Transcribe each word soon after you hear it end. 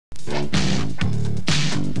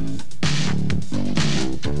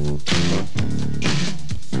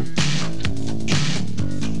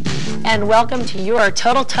and welcome to your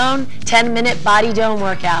Total Tone 10-minute Body Dome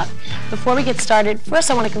workout. Before we get started,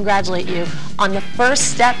 first I want to congratulate you on the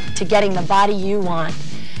first step to getting the body you want.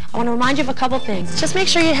 I want to remind you of a couple things. Just make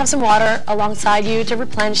sure you have some water alongside you to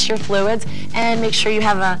replenish your fluids, and make sure you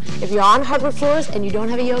have if you're on hardwood floors and you don't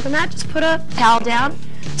have a yoga mat, just put a towel down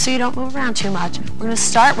so you don't move around too much. We're going to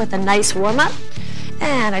start with a nice warm-up,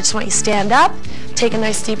 and I just want you to stand up, take a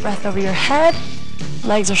nice deep breath over your head,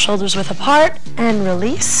 legs or shoulders width apart, and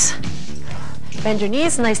release. Bend your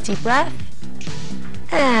knees, nice deep breath,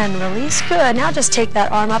 and release. Good. Now just take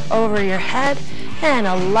that arm up over your head and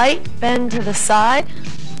a light bend to the side.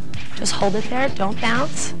 Just hold it there, don't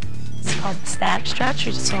bounce. It's called the static stretch.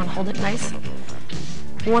 You just want to hold it nice.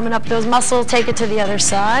 Warming up those muscles, take it to the other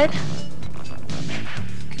side.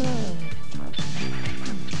 Good.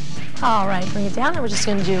 All right, bring it down, and we're just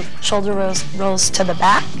going to do shoulder rolls to the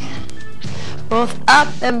back. Both up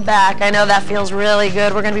and back. I know that feels really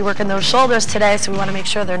good. We're going to be working those shoulders today, so we want to make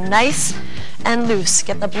sure they're nice and loose.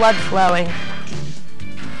 Get the blood flowing.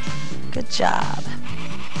 Good job.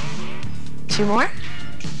 2 more.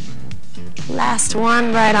 Last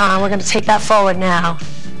one, right on. We're going to take that forward now.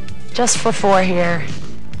 Just for 4 here.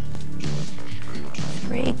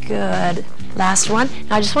 3, good. Last one.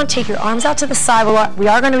 Now I just want to take your arms out to the side. We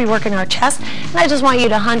are going to be working our chest, and I just want you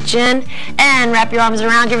to hunch in and wrap your arms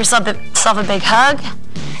around. Give yourself a big hug,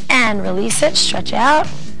 and release it. Stretch out.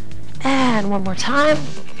 And one more time.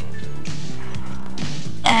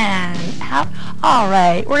 And out. All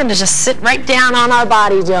right, we're going to just sit right down on our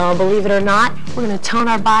body dome. Believe it or not, we're going to tone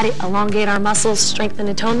our body, elongate our muscles, strengthen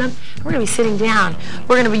and tone them. We're going to be sitting down.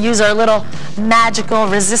 We're going to use our little magical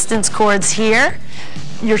resistance cords here.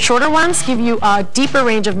 Your shorter ones give you a deeper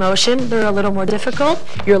range of motion. They're a little more difficult.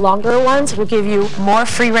 Your longer ones will give you more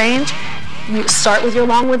free range. You start with your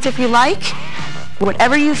long ones if you like.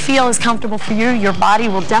 Whatever you feel is comfortable for you, your body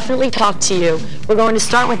will definitely talk to you. We're going to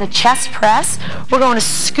start with a chest press. We're going to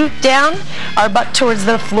scoot down our butt towards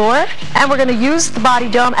the floor, and we're going to use the body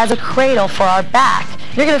dome as a cradle for our back.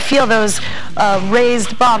 You're going to feel those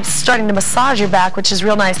raised bumps starting to massage your back, which is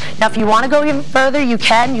real nice. Now, if you want to go even further, you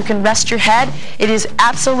can. You can rest your head. It is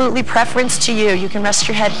absolutely preference to you. You can rest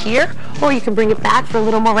your head here, or you can bring it back for a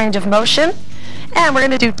little more range of motion. And we're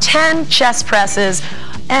going to do 10 chest presses.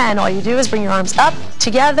 And all you do is bring your arms up,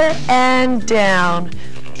 together, and down.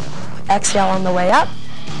 Exhale on the way up,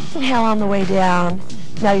 inhale on the way down.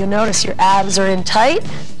 Now you'll notice your abs are in tight,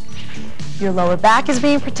 your lower back is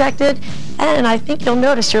being protected, and I think you'll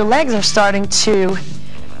notice your legs are starting to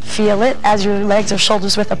feel it as your legs are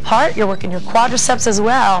shoulders width apart. You're working your quadriceps as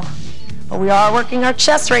well. But we are working our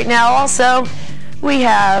chest right now also. We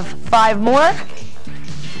have 5 more.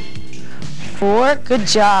 4, good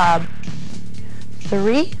job.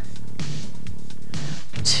 3,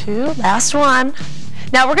 2, last one.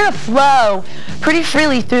 Now we're going to flow pretty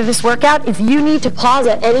freely through this workout. If you need to pause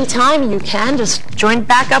at any time, you can. Just join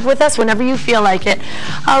back up with us whenever you feel like it.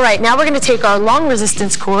 All right, now we're going to take our long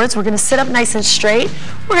resistance cords. We're going to sit up nice and straight.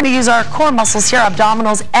 We're going to use our core muscles here,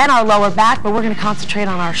 abdominals and our lower back, but we're going to concentrate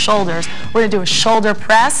on our shoulders. We're going to do a shoulder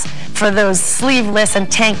press for those sleeveless and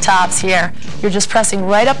tank tops here. You're just pressing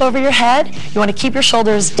right up over your head. You want to keep your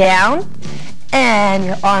shoulders down and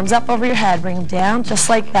your arms up over your head. Bring them down just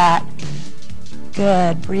like that.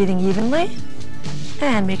 Good. Breathing evenly.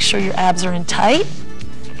 And make sure your abs are in tight.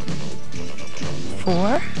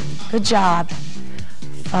 4. Good job.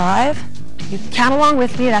 5. You can count along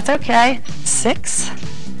with me. That's okay. 6.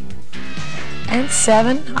 And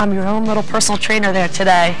 7. I'm your own little personal trainer there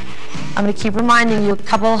today. I'm going to keep reminding you a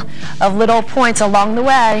couple of little points along the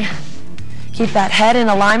way. Keep that head in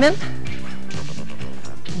alignment.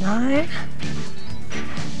 9.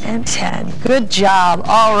 And 10. Good job.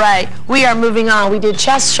 All right, we are moving on. We did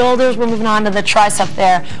chest, shoulders. We're moving on to the tricep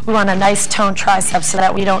there. We want a nice toned tricep so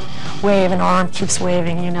that we don't wave and our arm keeps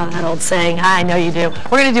waving. You know that old saying. I know you do.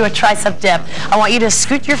 We're going to do a tricep dip. I want you to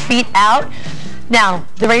scoot your feet out. Now,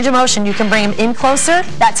 the range of motion, you can bring them in closer.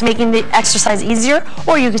 That's making the exercise easier.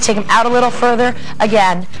 Or you can take them out a little further.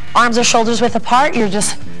 Again, arms or shoulders width apart. You're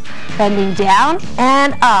just bending down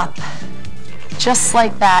and up. Just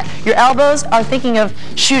like that. Your elbows are thinking of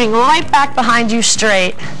shooting right back behind you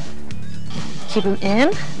straight. Keep them in.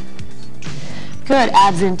 Good.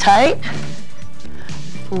 Abs in tight.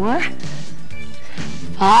 4.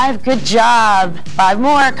 5. Good job. 5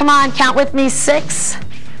 more. Come on, count with me. 6.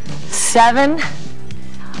 7.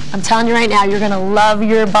 I'm telling you right now, you're going to love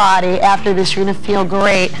your body after this. You're going to feel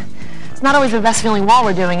great. It's not always the best feeling while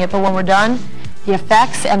we're doing it, but when we're done, the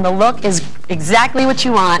effects and the look is exactly what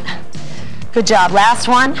you want. Good job. Last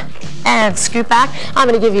one. and scoot back. I'm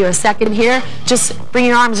going to give you a second here. Just bring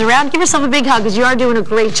your arms around. Give yourself a big hug because you are doing a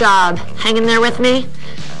great job. Hang in there with me.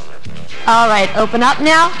 All right, open up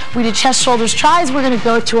now. We did chest, shoulders, tries. We're going to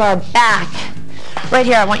go to our back. Right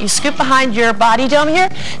here, I want you to scoot behind your body dome here.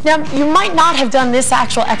 Now, you might not have done this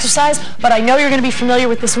actual exercise, but I know you're going to be familiar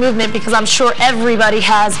with this movement because I'm sure everybody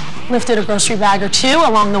has lifted a grocery bag or two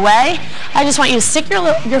along the way. I just want you to stick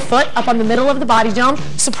your foot up on the middle of the body dome,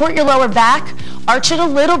 support your lower back, arch it a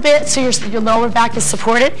little bit so your lower back is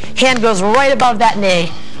supported. Hand goes right above that knee.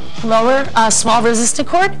 Lower small resistant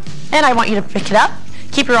cord, and I want you to pick it up.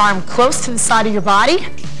 Keep your arm close to the side of your body,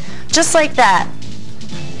 just like that.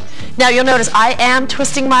 Now you'll notice I am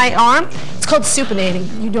twisting my arm. It's called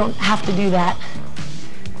supinating. You don't have to do that.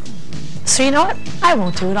 So you know what? I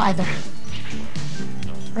won't do it either.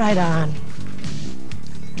 Right on.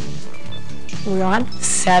 We're on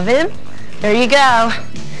 7. There you go.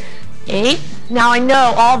 8. Now I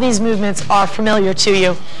know all these movements are familiar to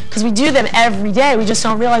you because we do them every day. We just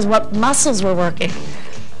don't realize what muscles we're working.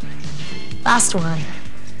 Last one.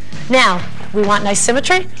 Now, we want nice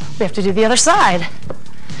symmetry. We have to do the other side.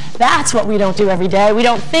 That's what we don't do every day. We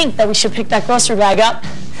don't think that we should pick that grocery bag up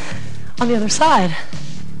on the other side.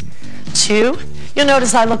 2. You'll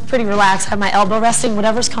notice I look pretty relaxed. I have my elbow resting,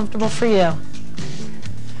 whatever's comfortable for you.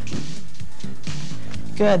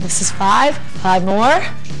 Good. This is 5. 5 more.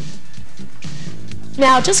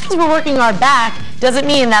 Now, just because we're working our back doesn't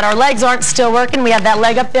mean that our legs aren't still working. We have that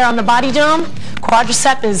leg up there on the body dome.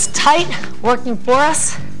 Quadricep is tight, working for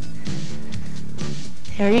us.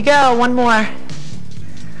 There you go. One more.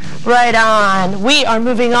 Right on. We are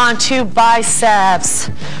moving on to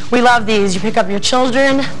biceps. We love these. You pick up your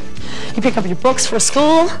children, you pick up your books for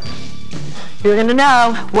school. You're going to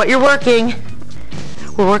know what you're working.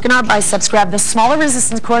 We're working our biceps. Grab the smaller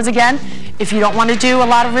resistance cords again. If you don't want to do a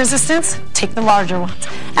lot of resistance, take the larger ones.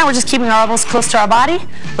 And we're just keeping our elbows close to our body.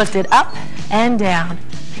 Lift it up and down.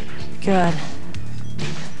 Good.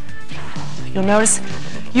 You'll notice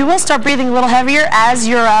you will start breathing a little heavier as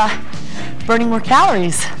you're burning more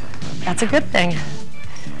calories. That's a good thing.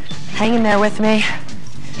 Hang in there with me.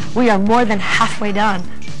 We are more than halfway done.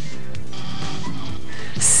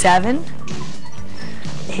 7,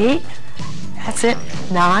 8, that's it,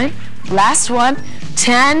 9, last one,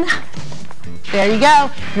 10. There you go.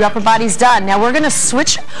 Your upper body's done. Now we're going to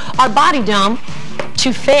switch our body dome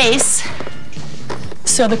to face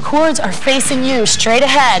so the cords are facing you straight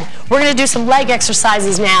ahead. We're going to do some leg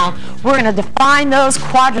exercises now. We're going to define those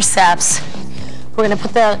quadriceps. We're going to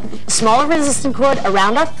put the smaller resistant cord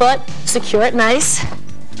around our foot, secure it nice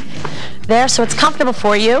there so it's comfortable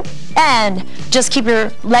for you, and just keep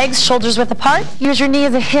your legs shoulders width apart. Use your knee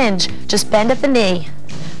as a hinge. Just bend at the knee,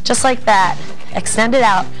 just like that. Extend it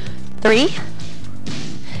out. 3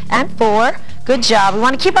 and 4. Good job. We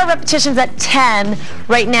want to keep our repetitions at 10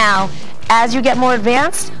 right now. As you get more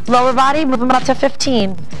advanced, lower body, move them up to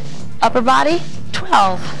 15. Upper body,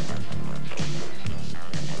 12.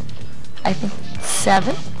 I think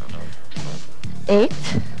 7, 8,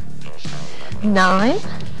 9.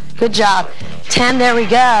 Good job. 10, there we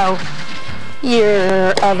go.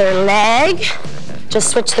 Your other leg.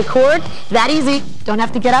 Just switch the cord. That easy. Don't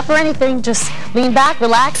have to get up or anything. Just lean back,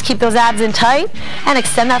 relax, keep those abs in tight, and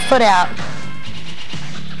extend that foot out.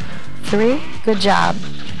 3, good job.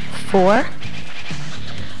 4,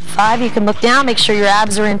 5, you can look down, make sure your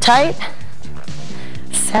abs are in tight.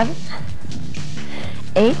 7,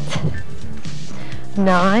 8,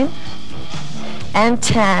 9, and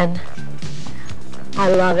 10. I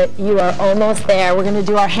love it. You are almost there. We're going to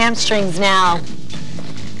do our hamstrings now.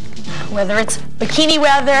 Whether it's bikini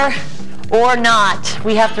weather or not,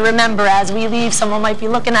 we have to remember as we leave, someone might be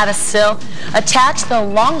looking at us still. Attach the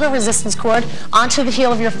longer resistance cord onto the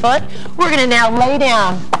heel of your foot. We're going to now lay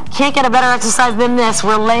down. Can't get a better exercise than this.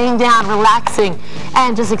 We're laying down, relaxing,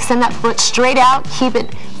 and just extend that foot straight out. Keep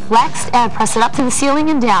it flexed and press it up to the ceiling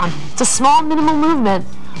and down. It's a small, minimal movement,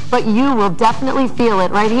 but you will definitely feel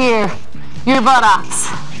it right here. Your buttocks.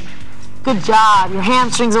 Good job. Your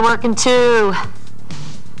hamstrings are working too.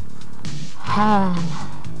 4,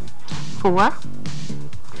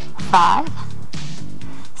 5,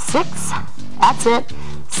 6. That's it.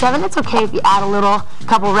 7. It's okay if you add a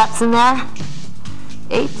couple reps in there.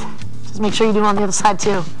 8. Just make sure you do it on the other side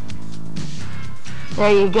too.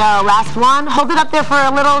 There you go. Last one. Hold it up there for a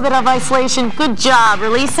little bit of isolation. Good job.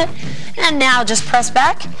 Release it. And now just press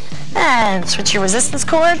back and switch your resistance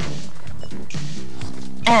cord.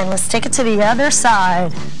 And let's take it to the other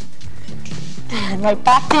side. And right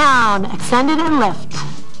back down. Extend it and lift.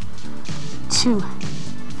 2,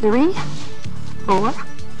 3, 4,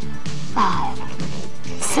 5,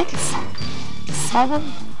 6,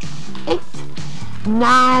 7,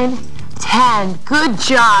 9, 10. Good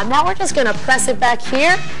job. Now we're just gonna press it back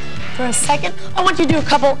here for a second. I want you to do a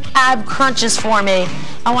couple ab crunches for me.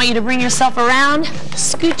 I want you to bring yourself around,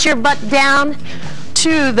 scoot your butt down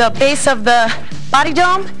to the base of the body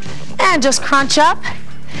dome, and just crunch up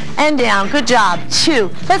and down. Good job. 2.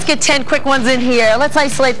 Let's get 10 quick ones in here. Let's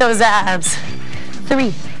isolate those abs.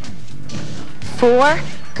 3, 4.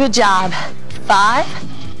 Good job. 5,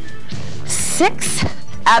 6.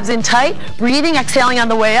 Abs in tight. Breathing, exhaling on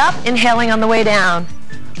the way up, inhaling on the way down.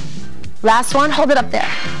 Last one. Hold it up there.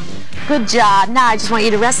 Good job. Now I just want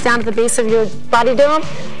you to rest down at the base of your body dome.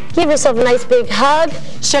 Give yourself a nice big hug.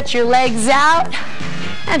 Stretch your legs out.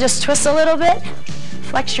 And just twist a little bit.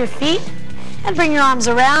 Flex your feet. And bring your arms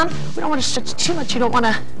around. We don't want to stretch too much. You don't want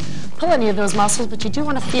to pull any of those muscles, but you do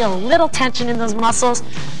want to feel a little tension in those muscles.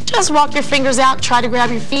 Just walk your fingers out. Try to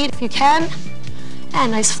grab your feet if you can.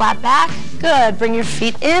 And nice flat back. Good. Bring your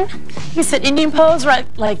feet in. You can sit Indian pose right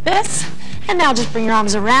like this. And now just bring your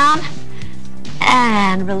arms around.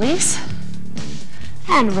 And release.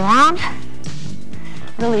 And round.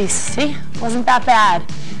 Release. See? Wasn't that bad.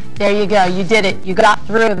 There you go. You did it. You got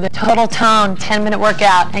through the total tone 10-minute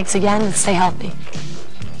workout. Thanks again and stay healthy.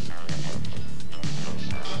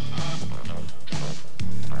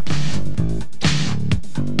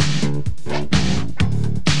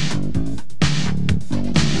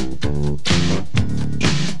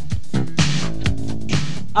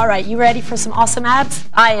 All right, you ready for some awesome abs?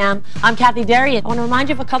 I am. I'm Kathy Derry, and I want to remind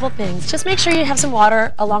you of a couple things. Just make sure you have some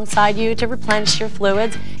water alongside you to replenish your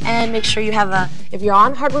fluids, and make sure you have if you're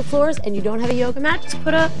on hardwood floors and you don't have a yoga mat, just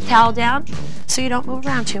put a towel down so you don't move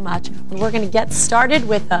around too much. And we're going to get started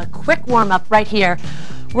with a quick warm-up right here.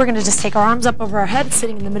 We're going to just take our arms up over our head,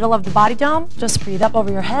 sitting in the middle of the body dome. Just breathe up over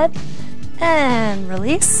your head, and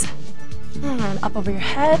release, and up over your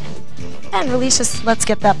head. And release, just let's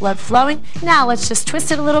get that blood flowing. Now let's just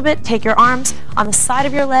twist it a little bit. Take your arms on the side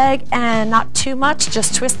of your leg and not too much.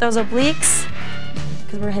 Just twist those obliques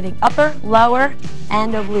because we're hitting upper, lower,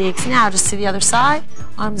 and obliques. Now just to the other side,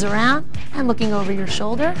 arms around and looking over your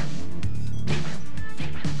shoulder.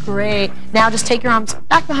 Great. Now just take your arms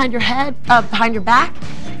back behind your head, behind your back,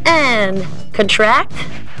 and contract,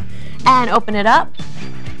 and open it up,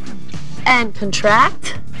 and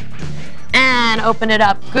contract, and open it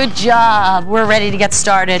up. Good job. We're ready to get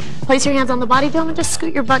started. Place your hands on the body dome and just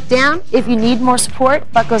scoot your butt down. If you need more support,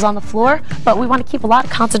 butt goes on the floor, but we want to keep a lot of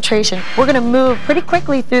concentration. We're going to move pretty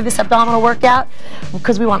quickly through this abdominal workout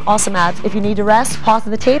because we want awesome abs. If you need to rest, pause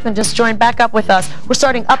the tape and just join back up with us. We're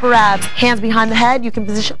starting upper abs, hands behind the head. You can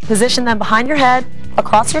position them behind your head,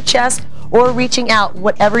 across your chest, or reaching out,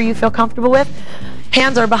 whatever you feel comfortable with.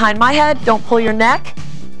 Hands are behind my head. Don't pull your neck.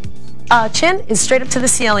 Chin is straight up to the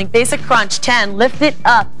ceiling. Basic crunch. 10. Lift it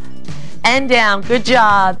up and down. Good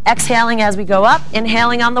job. Exhaling as we go up.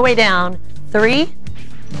 Inhaling on the way down. 3,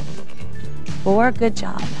 4. Good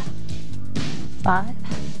job. 5,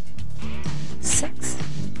 6,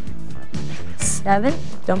 7.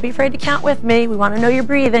 Don't be afraid to count with me. We want to know you're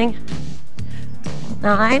breathing.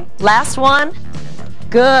 9. Last one.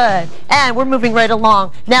 Good. And we're moving right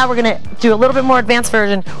along. Now we're going to do a little bit more advanced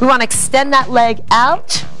version. We want to extend that leg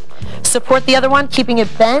out. Support the other one, keeping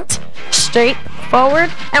it bent, straight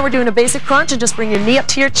forward. And we're doing a basic crunch, and just bring your knee up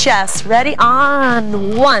to your chest. Ready?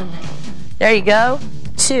 On 1. There you go.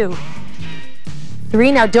 2,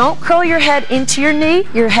 3. Now don't curl your head into your knee.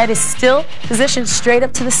 Your head is still positioned straight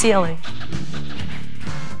up to the ceiling.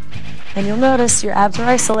 And you'll notice your abs are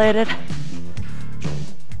isolated.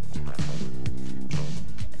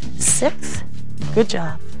 6. Good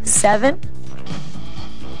job. 7,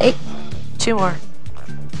 8. 2 more.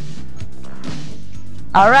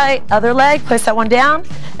 All right, other leg, place that one down,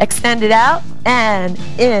 extend it out, and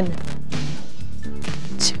in.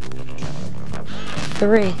 2,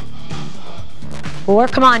 3, 4,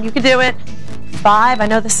 come on, you can do it. 5, I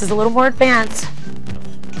know this is a little more advanced,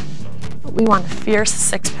 but we want a fierce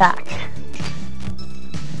 6-pack.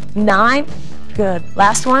 9, good,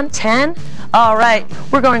 last one, 10. All right,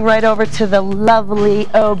 we're going right over to the lovely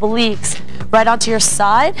obliques. Right onto your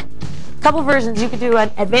side. Couple versions. You could do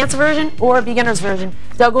an advanced version or a beginner's version.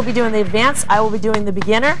 Doug will be doing the advanced. I will be doing the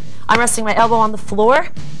beginner. I'm resting my elbow on the floor.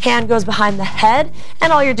 Hand goes behind the head.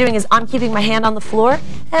 And all you're doing is I'm keeping my hand on the floor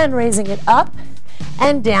and raising it up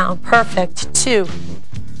and down. Perfect. 2,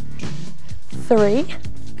 3.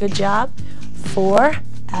 Good job. 4.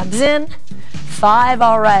 Abs in. 5.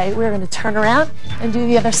 All right. We're going to turn around and do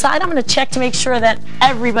the other side. I'm going to check to make sure that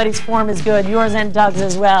everybody's form is good. Yours and Doug's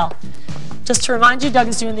as well. Just to remind you, Doug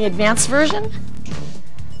is doing the advanced version.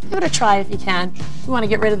 Give it a try if you can. We want to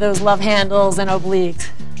get rid of those love handles and obliques.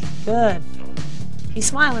 Good. He's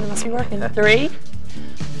smiling. It must be working. 3,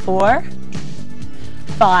 4,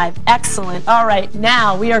 5. Excellent. All right,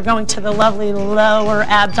 now we are going to the lovely lower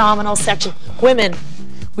abdominal section. Women,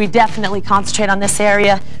 we definitely concentrate on this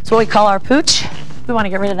area. It's what we call our pooch. We want to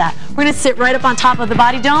get rid of that. We're going to sit right up on top of the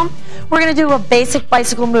body dome. We're going to do a basic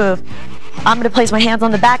bicycle move. I'm going to place my hands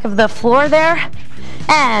on the back of the floor there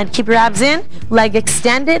and keep your abs in, leg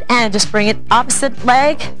extended, and just bring it opposite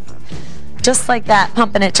leg, just like that,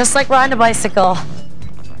 pumping it, just like riding a bicycle.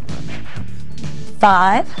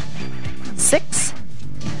 5, 6,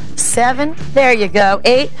 7, there you go,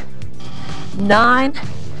 8, 9,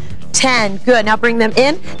 10. Good. Now bring them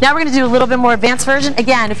in. Now we're going to do a little bit more advanced version.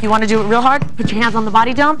 Again, if you want to do it real hard, put your hands on the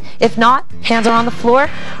body dome. If not, hands are on the floor.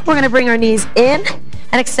 We're going to bring our knees in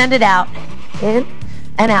and extend it out. In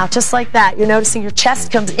and out, just like that. You're noticing your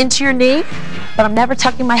chest comes into your knee, but I'm never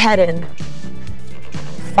tucking my head in.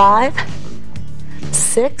 5,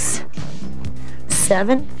 6,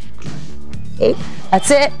 7, 8.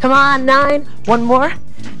 That's it. Come on, 9. One more.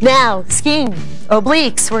 Now, skiing,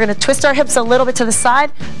 obliques. We're going to twist our hips a little bit to the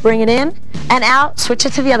side, bring it in and out, switch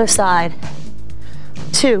it to the other side.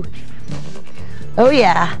 2. Oh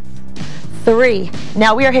yeah. 3.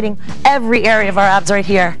 Now we are hitting every area of our abs right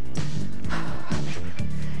here.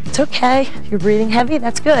 It's okay. If you're breathing heavy,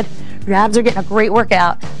 that's good. Your abs are getting a great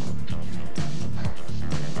workout.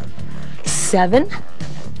 7.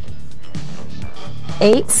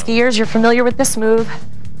 8. Skiers, you're familiar with this move.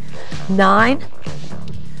 9.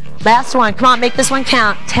 Last one. Come on, make this one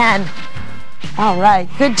count. 10. All right,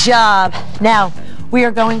 good job. Now, we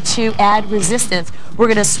are going to add resistance. We're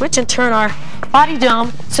going to switch and turn our body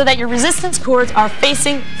dome so that your resistance cords are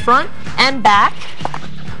facing front and back.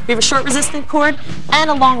 We have a short resistance cord and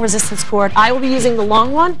a long resistance cord. I will be using the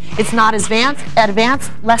long one. It's not as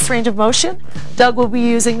advanced, less range of motion. Doug will be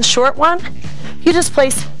using the short one. You just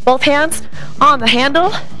place both hands on the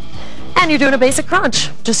handle and you're doing a basic crunch.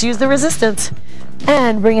 Just use the resistance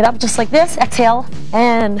and bring it up just like this. Exhale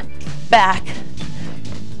and back.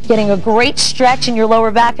 Getting a great stretch in your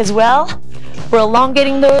lower back as well. We're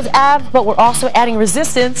elongating those abs, but we're also adding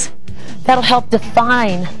resistance. That'll help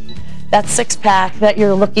define that six-pack that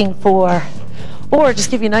you're looking for, or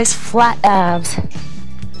just give you nice flat abs.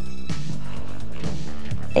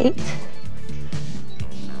 8,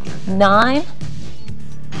 9,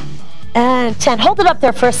 and 10. Hold it up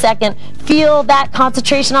there for a second. Feel that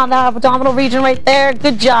concentration on the abdominal region right there.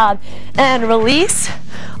 Good job. And release.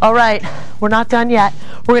 All right, we're not done yet.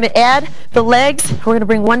 We're going to add the legs. We're going to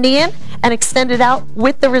bring one knee in and extend it out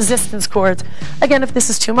with the resistance cords. Again, if this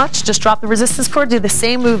is too much, just drop the resistance cord, do the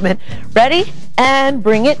same movement. Ready? And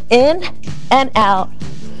bring it in and out.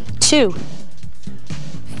 2,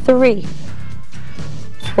 3,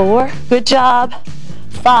 4. Good job.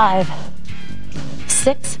 5,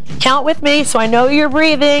 6. Count with me so I know you're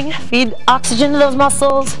breathing. Feed oxygen to those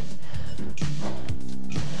muscles.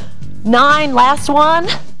 9. Last one.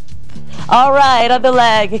 All right, other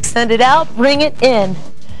leg. Extend it out. Bring it in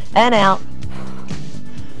and out.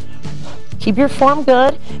 Keep your form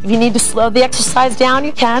good. If you need to slow the exercise down,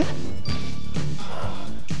 you can.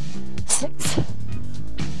 6,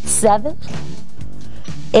 7,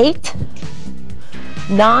 8,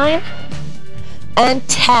 9, and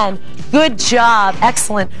 10. Good job.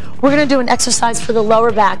 Excellent. We're going to do an exercise for the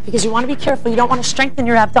lower back because you want to be careful. You don't want to strengthen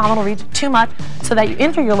your abdominal region too much so that you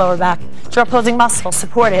injure your lower back. It's your opposing muscle.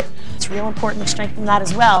 Support it. It's real important to strengthen that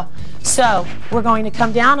as well. So we're going to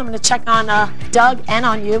come down. I'm going to check on Doug and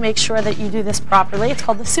on you. Make sure that you do this properly. It's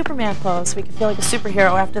called the Superman pose, so we can feel like a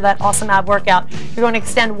superhero after that awesome ab workout. You're going to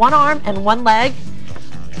extend one arm and one leg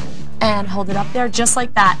and hold it up there just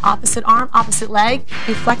like that. Opposite arm, opposite leg.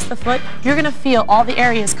 You flex the foot. You're going to feel all the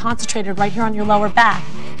areas concentrated right here on your lower back.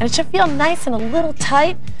 And it should feel nice and a little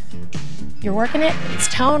tight. You're working it. It's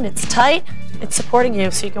toned. It's tight. It's supporting you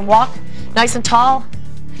so you can walk nice and tall.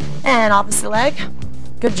 And opposite leg.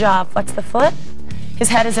 Good job. Flex the foot. His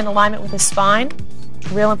head is in alignment with his spine.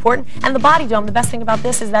 Real important. And the body dome, the best thing about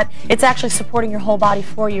this is that it's actually supporting your whole body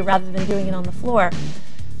for you rather than doing it on the floor.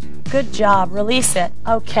 Good job. Release it.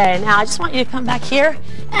 Okay, now I just want you to come back here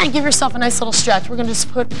and give yourself a nice little stretch. We're going to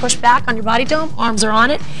just push back on your body dome. Arms are on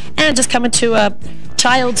it. And just come into a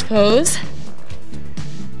child's pose,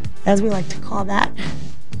 as we like to call that.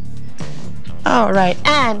 All right,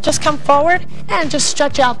 and just come forward and just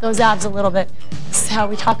stretch out those abs a little bit. This is how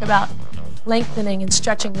we talk about lengthening and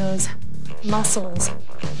stretching those muscles.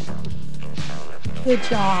 Good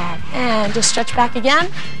job. And just stretch back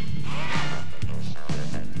again.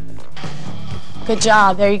 Good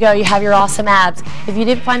job. There you go. You have your awesome abs. If you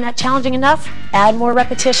didn't find that challenging enough, add more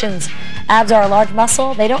repetitions. Abs are a large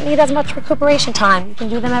muscle. They don't need as much recuperation time. You can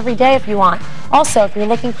do them every day if you want. Also, if you're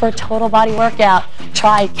looking for a total body workout,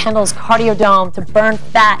 try Kendall's Cardio Dome to burn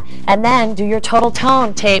fat, and then do your total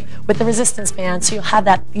tone tape with the resistance band so you'll have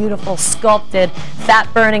that beautiful, sculpted,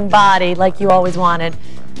 fat-burning body like you always wanted.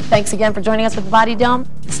 Thanks again for joining us with the Body Dome.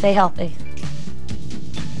 Stay healthy.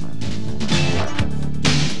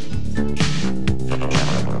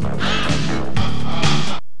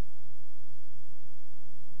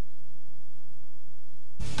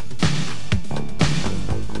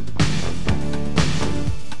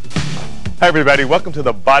 Hi everybody, welcome to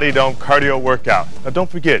the Body Dome Cardio Workout. Now don't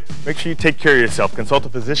forget, make sure you take care of yourself. Consult a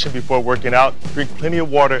physician before working out, drink plenty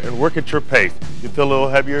of water, and work at your pace. You feel a little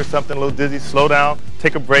heavy or something, a little dizzy, slow down,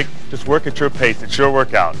 take a break, just work at your pace. It's your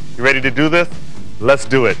workout. You ready to do this? Let's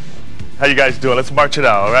do it. How you guys doing? Let's march it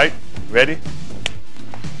out, all right? Ready?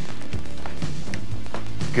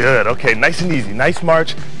 Good, okay, nice and easy. Nice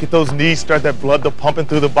march. Get those knees, start that blood pumping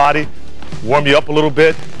through the body. Warm you up a little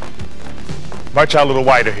bit. March out a little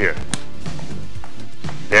wider here.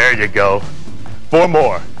 There you go. 4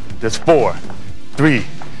 more. Just 4, 3,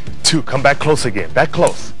 2. Come back close again. Back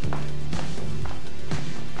close.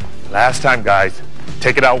 Last time, guys.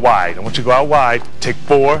 Take it out wide. I want you to go out wide. Take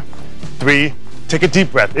 4, 3. Take a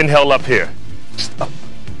deep breath. Inhale up here. Just up.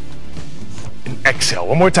 And exhale.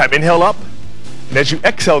 One more time. Inhale up. And as you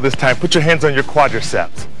exhale this time, put your hands on your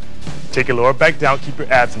quadriceps. Take your lower back down. Keep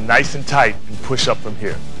your abs nice and tight. And push up from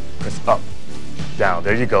here. Press up. Down.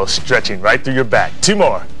 There you go. Stretching right through your back. 2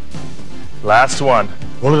 more. Last one.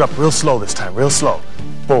 Roll it up real slow this time. Real slow.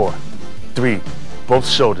 4, 3. Both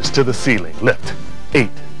shoulders to the ceiling. Lift. 8.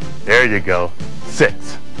 There you go.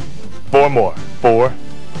 6. 4 more. 4,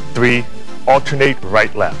 3. Alternate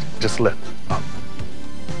right, left. Just lift. Up.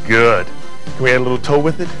 Good. Can we add a little toe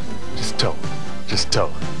with it? Just toe. Just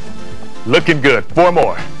toe. Looking good. 4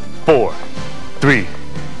 more. 4, 3,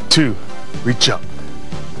 2. Reach up.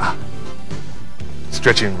 Ah.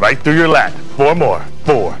 Stretching right through your lat. 4 more.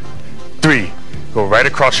 4, 3. Go right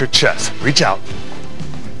across your chest. Reach out.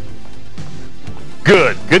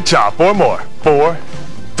 Good. Good job. 4 more. 4,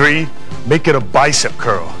 3. Make it a bicep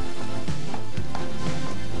curl.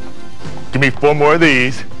 Give me 4 more of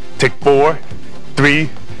these. Take 4, 3.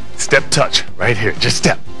 Step touch. Right here. Just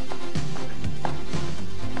step.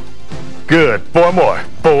 Good. 4 more.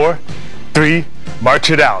 4, 3. March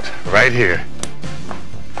it out. Right here.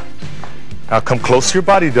 Now come close to your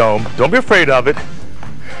body dome. Don't be afraid of it.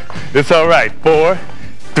 It's all right. 4,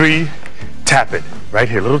 3, tap it. Right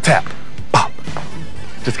here, little tap. Pop.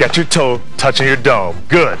 Just got your toe touching your dome.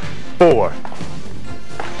 Good. 4,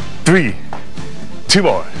 3, 2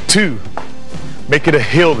 more. 2. Make it a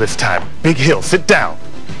hill this time. Big hill. Sit down.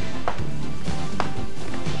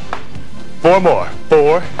 4 more.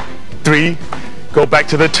 4, 3. Go back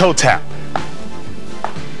to the toe tap.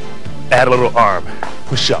 Add a little arm.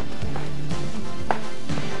 Push up.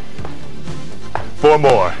 4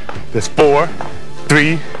 more. There's 4,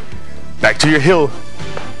 3. Back to your heel.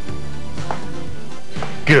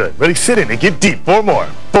 Good. Ready, sit in and get deep. 4 more.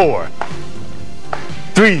 4,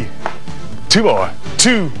 3. 2 more.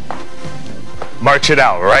 2. March it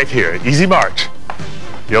out right here. Easy march.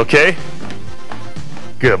 You okay?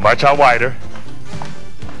 Good. March out wider.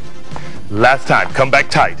 Last time. Come back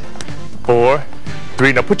tight. 4,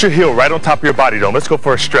 3. Now put your heel right on top of your body dome. Let's go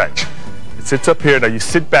for a stretch. It sits up here. Now you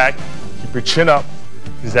sit back. Keep your chin up.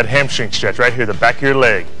 Is that hamstring stretch right here, the back of your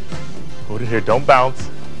leg. Hold it here, don't bounce.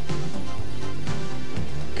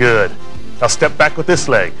 Good. Now step back with this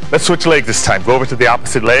leg. Let's switch legs this time. Go over to the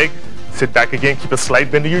opposite leg. Sit back again, keep a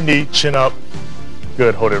slight bend to your knee, chin up.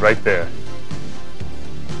 Good, hold it right there.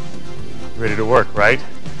 Ready to work, right?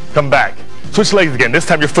 Come back. Switch legs again. This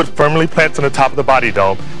time your foot firmly plants on the top of the body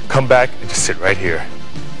dome. Come back and just sit right here.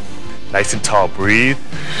 Nice and tall, breathe.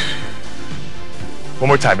 One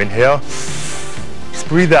more time, inhale. Just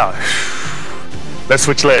breathe out. Let's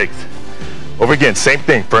switch legs. Over again, same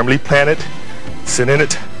thing. Firmly plant it. Sit in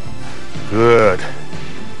it. Good.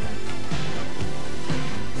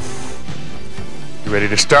 You ready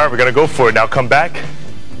to start? We're going to go for it. Now come back.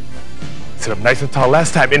 Sit up nice and tall.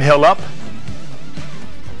 Last time, inhale up.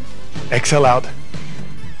 Exhale out.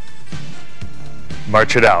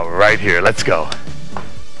 March it out right here. Let's go.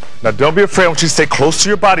 Now don't be afraid. I want you to stay close to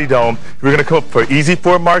your body dome. We're going to come up for easy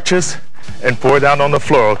 4 marches and 4 down on the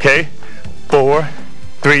floor, okay? 4,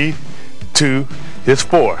 3, 2, here's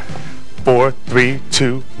 4. 4, 3,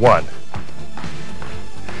 2, 1.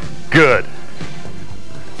 Good.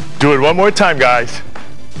 Do it one more time, guys.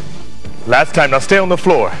 Last time. Now stay on the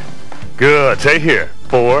floor. Good. Stay here.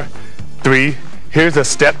 4, 3. Here's a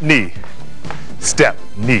step knee. Step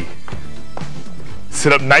knee.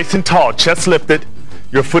 Sit up nice and tall, chest lifted.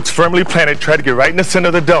 Your foot's firmly planted. Try to get right in the center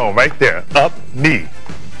of the dome, right there. Up, knee.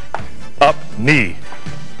 Up, knee.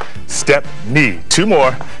 Step, knee. 2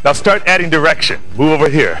 more. Now start adding direction. Move over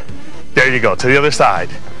here. There you go, to the other side.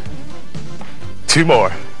 2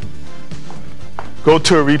 more. Go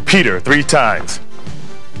to a repeater 3 times.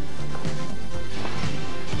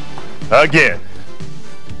 Again.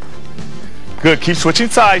 Good, keep switching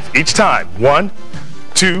sides each time. 1,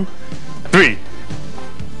 2, 3.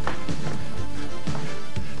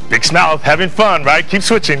 Big smile, having fun, right? Keep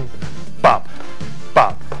switching. Bop,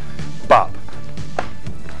 bop, bop.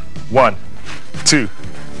 1, 2,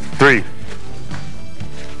 3.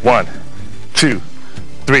 1, 2,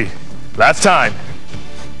 3. Last time.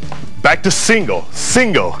 Back to single,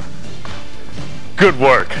 single. Good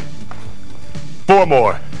work. 4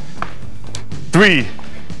 more. 3,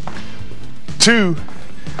 2.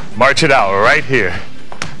 March it out right here.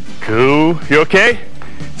 Cool. You okay?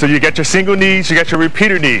 So you got your single knees, you got your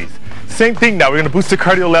repeater knees. Same thing now, we're going to boost the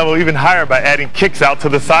cardio level even higher by adding kicks out to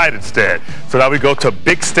the side instead. So now we go to a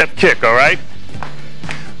big step kick, all right?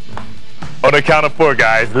 On the count of 4,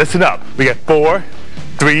 guys, listen up. We got 4,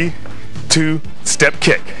 3, 2, step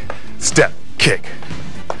kick,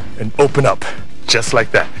 and open up, just like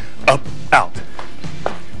that. Up, out,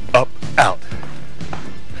 up, out.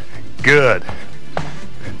 Good.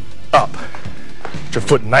 Up. Get your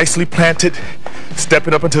foot nicely planted,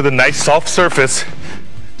 stepping up into the nice soft surface,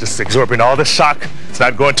 just absorbing all the shock. It's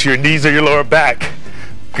not going to your knees or your lower back.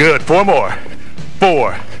 Good. 4 more.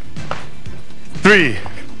 4, 3,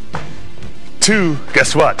 2.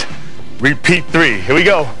 Guess what? Repeat 3. Here we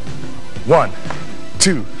go. 1,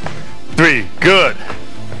 2, 3. Good.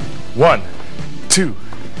 1, 2,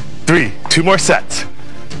 3. 2 more sets.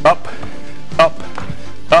 Up, up,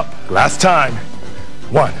 up. Last time.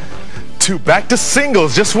 1, 2. Back to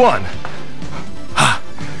singles. Just 1.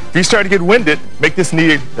 If you start to get winded, make this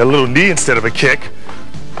knee a little knee instead of a kick.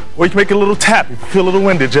 Or you can make a little tap. If you feel a little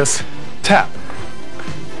winded, just tap.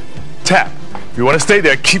 Tap. If you want to stay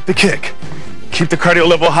there, keep the kick. Keep the cardio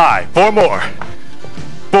level high. 4 more.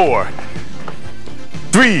 4,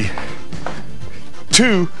 3,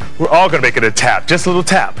 2. We're all going to make it a tap. Just a little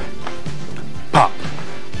tap. Pop.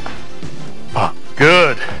 Pop.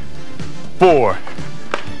 Good. 4,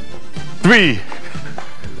 3,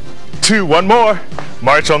 2. 1 more.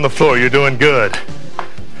 March on the floor. You're doing good.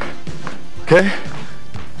 Okay?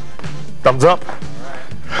 Thumbs up.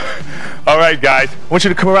 All right, guys. I want you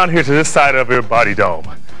to come around here to this side of your body dome.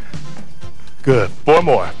 Good. 4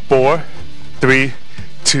 more. 4, 3,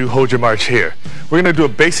 2. Hold your march here. We're going to do a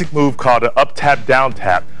basic move called an up, tap, down,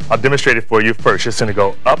 tap. I'll demonstrate it for you first. Just going to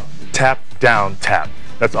go up, tap, down, tap.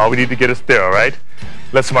 That's all we need to get us there, all right?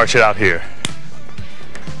 Let's march it out here.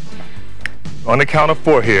 On the count of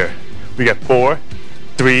 4 here. We got 4,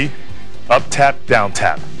 3, up, tap, down,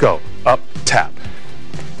 tap. Go. Up, tap.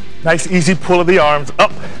 Nice, easy pull of the arms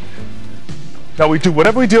up. Now we do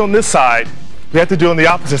whatever we do on this side, we have to do on the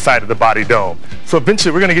opposite side of the body dome. So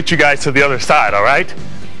eventually we're going to get you guys to the other side, all right?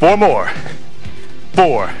 4 more.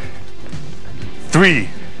 4, 3,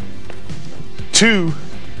 2.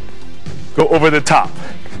 Go over the top.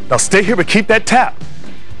 Now stay here, but keep that tap.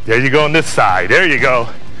 There you go on this side. There you go.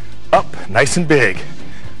 Up, nice and big.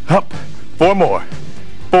 Up. 4 more.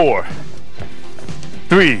 4,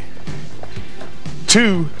 3,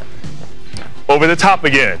 2. Over the top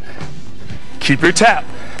again. Keep your tap.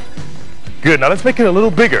 Good. Now let's make it a little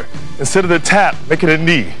bigger. Instead of the tap, make it a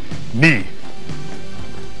knee. Knee.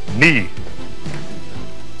 Knee.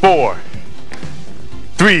 4,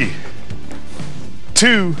 3,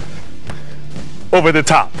 2. Over the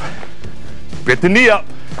top. Get the knee up.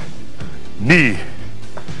 Knee.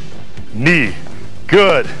 Knee.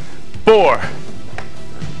 Good. 4,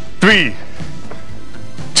 3,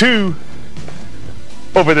 2.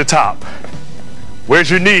 Over the top. Where's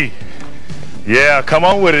your knee? Yeah, come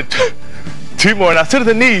on with it. 2 more. Now sit at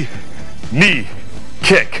the knee. Knee.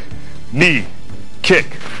 Kick. Knee. Kick.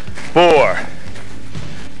 4,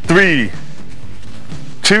 3,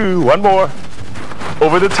 2. 1 more.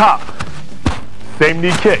 Over the top. Same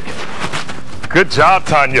knee kick. Good job,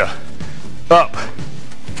 Tanya. Up.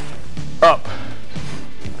 Up.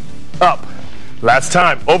 Up. Last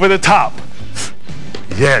time. Over the top.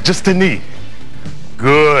 Yeah, just the knee.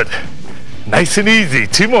 Good. Nice and easy.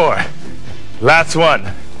 2 more. Last one.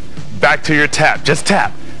 Back to your tap. Just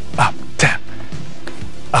tap. Up, tap.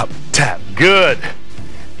 Up, tap. Good.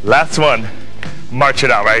 Last one. March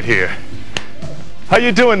it out right here. How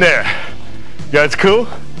you doing there? You guys cool?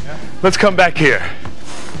 Yeah. Let's come back here.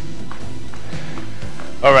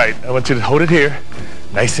 All right, I want you to hold it here.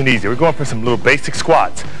 Nice and easy. We're going for some little basic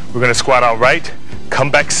squats. We're going to squat out right, come come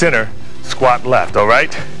back center, squat left, all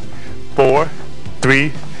right? 4,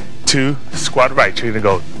 3, 2, squat right. You're gonna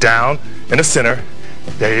go down in the center.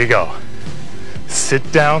 There you go.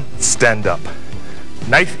 Sit down, stand up.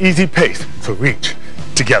 Nice, easy pace. So reach,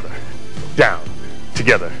 together, down,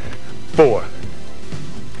 together. 4,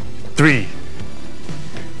 3,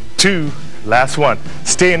 2, last one.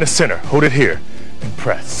 Stay in the center, hold it here, and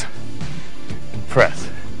press, and press.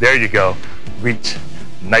 There you go. Reach,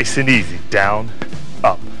 nice and easy. Down,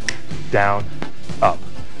 up, down, up.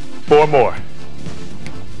 4 more.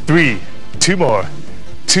 3, 2 more.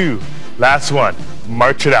 2, last one.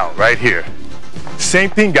 March it out right here. Same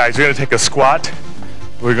thing, guys. We're gonna take a squat.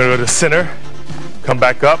 We're gonna go to the center, come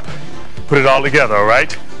back up, put it all together, all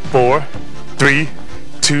right? 4, 3,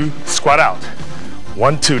 2, squat out.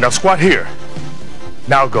 1, 2. Now squat here.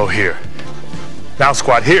 Now go here. Now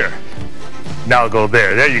squat here. Now go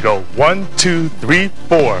there. There you go. 1, 2, 3,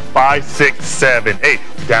 4, 5, 6, 7, 8.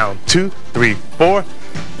 Down. 2, 3, 4.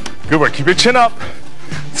 Good work. Keep your chin up.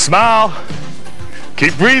 Smile.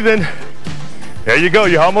 Keep breathing. There you go.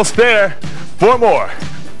 You're almost there. 4 more.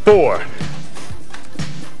 4.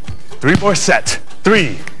 3 more sets.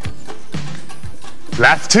 3.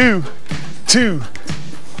 Last 2. 2.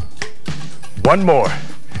 1 more.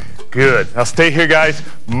 Good. Now stay here, guys.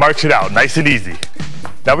 March it out. Nice and easy.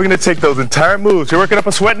 Now we're going to take those entire moves. You're working up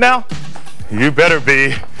a sweat now? You better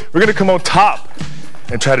be. We're going to come on top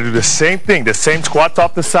and try to do the same thing. The same squats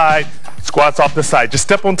off the side, squats off the side. Just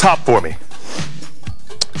step on top for me.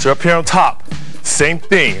 So up here on top, same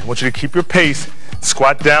thing. I want you to keep your pace.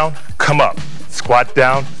 Squat down, come up. Squat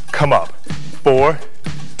down, come up. 4,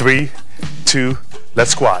 3, 2,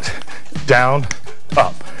 let's squat. Down,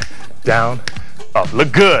 up, down, up.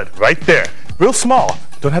 Look good right there. Real small.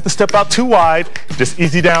 Don't have to step out too wide. Just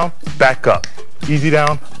easy down, back up. Easy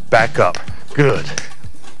down, back up. Good.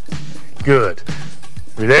 Good.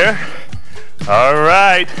 We there? All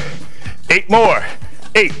right. 8 more.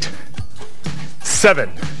 8,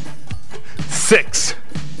 7, 6,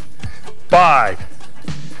 5,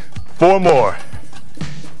 4 more.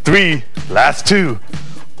 3, last 2.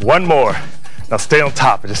 1 more. Now stay on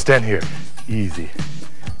top and just stand here. Easy.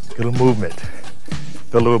 Get a little movement.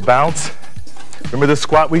 Get a little bounce. Remember the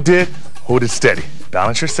squat we did? Hold it steady.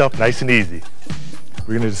 Balance yourself nice and easy.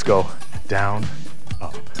 We're gonna just go down,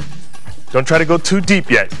 up. Don't try to go too deep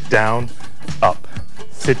yet. Down, up.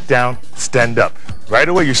 Sit down, stand up. Right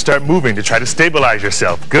away you start moving to try to stabilize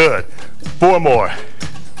yourself. Good. 4 more.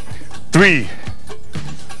 3,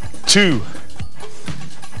 2,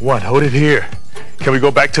 1. Hold it here. Can we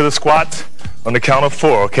go back to the squats? On the count of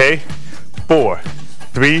 4, okay? 4,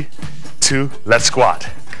 3, 2, let's squat.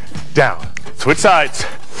 Down. Switch sides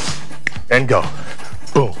and go.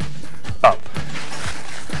 Boom. Up.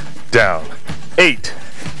 Down. 8,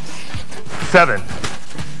 7,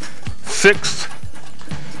 6,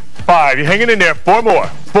 5. You're hanging in there. 4 more.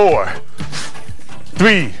 4,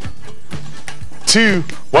 3, 2,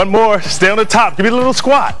 1 more. Stay on the top. Give me a little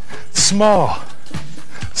squat. Small.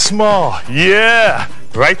 Small. Yeah.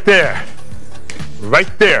 Right there.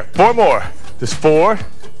 Right there. 4 more. Just 4,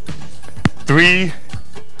 3,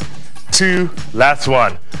 2, last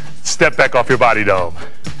one. Step back off your body dome.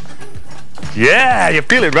 Yeah, you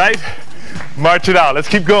feel it, right? March it out. Let's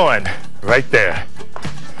keep going. Right there.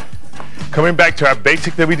 Coming back to our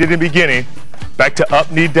basic that we did in the beginning. Back to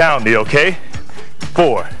up knee, down knee, okay?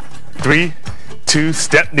 4, 3, 2,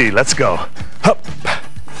 step knee. Let's go. Up.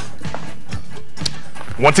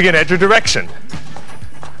 Once again, edge your direction.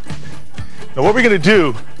 Now what we're going to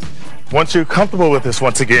do, once you're comfortable with this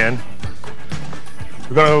once again,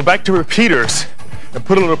 we're going to go back to repeaters and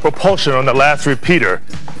put a little propulsion on the last repeater.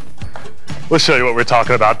 We'll show you what we're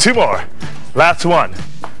talking about. 2 more. Last one.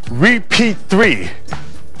 Repeat 3.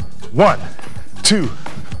 1, 2,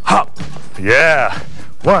 hop. Yeah.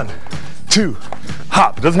 1, 2,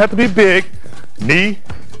 hop. It doesn't have to be big. Knee,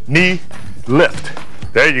 knee, lift.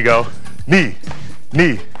 There you go. Knee,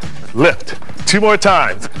 knee, lift. 2 more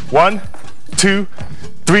times. 1, 2,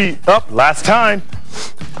 3, up. Last time.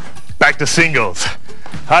 Back to singles.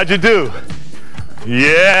 How'd you do?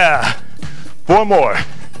 Yeah. 4 more.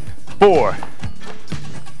 4,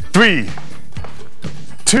 3,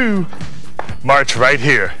 2, march right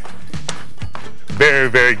here. Very,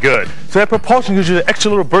 very good. So that propulsion gives you an extra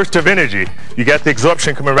little burst of energy. You got the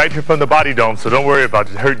absorption coming right here from the body dome, so don't worry about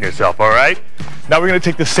just hurting yourself, all right? Now we're gonna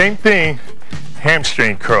take the same thing,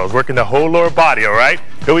 hamstring curls, working the whole lower body, all right?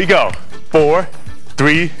 Here we go. 4,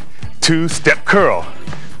 3, 2, step curl.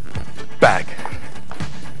 Back.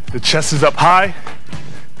 The chest is up high.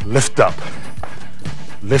 Lift up.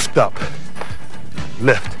 Lift up.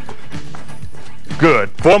 Lift. Good.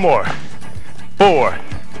 4 more. 4,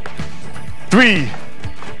 3,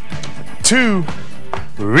 2,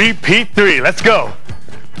 repeat 3. Let's go.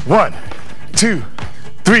 1, 2,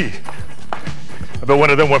 3. I bet one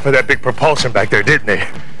of them went for that big propulsion back there, didn't they?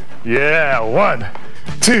 Yeah, 1,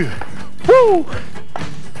 2, woo!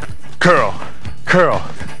 Curl, curl.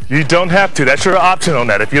 You don't have to. That's your option on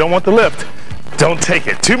that. If you don't want the lift, don't take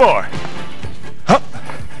it. 2 more. Hup,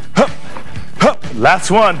 hup, hup. Last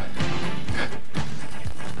one.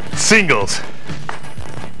 Singles.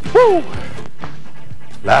 Woo!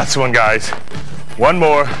 Last one, guys. 1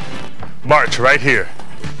 more. March right here.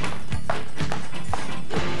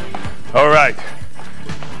 All right.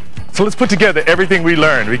 So let's put together everything we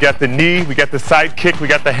learned. We got the knee, we got the side kick, we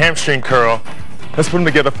got the hamstring curl. Let's put them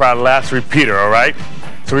together for our last repeater, all right?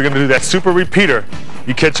 So we're gonna do that super repeater.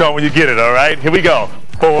 You catch on when you get it, all right? Here we go.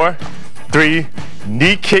 4, 3,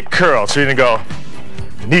 knee, kick, curl. So you're gonna go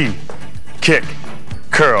knee, kick,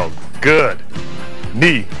 curl. Good.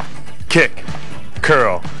 Knee, kick,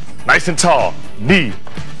 curl. Nice and tall. Knee,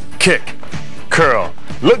 kick, curl.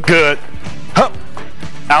 Look good. Up,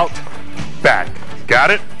 out, back.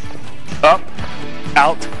 Got it? Up,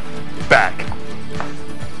 out, back.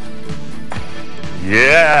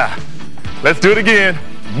 Yeah. Let's do it again.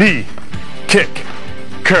 Knee, kick,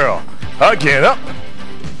 curl. Again, up.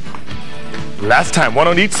 Last time, 1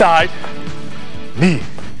 on each side. Knee,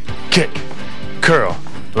 kick, curl.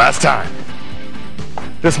 Last time.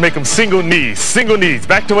 Just make them single knees.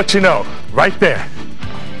 Back to what you know. Right there.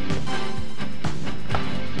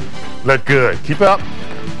 Look good. Keep up.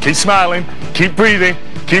 Keep smiling. Keep breathing.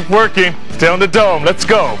 Keep working. Stay on the dome. Let's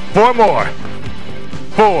go. 4 more.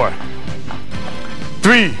 4,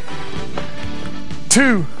 3,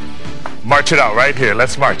 2. March it out right here.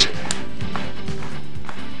 Let's march it.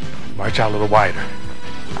 March out a little wider.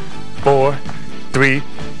 4, 3.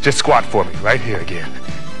 Just squat for me. Right here again.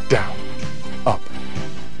 Down. Up.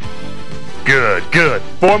 Good, good.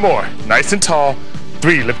 4 more. Nice and tall.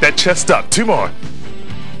 3. Lift that chest up. 2 more.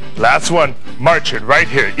 Last one. March it right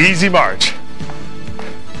here. Easy march.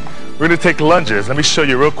 We're going to take lunges. Let me show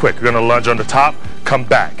you real quick. We're going to lunge on the top, come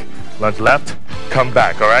back. Lunge left, come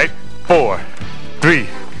back, all right? 4, 3,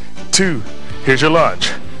 2. Here's your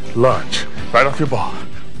lunge. Lunge. Right off your ball.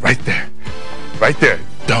 Right there. Right there.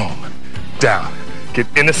 Dome. Down. Get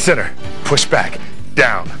in the center. Push back.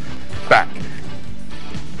 Down. Back.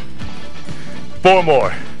 4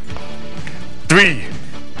 more. 3.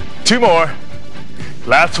 2 more.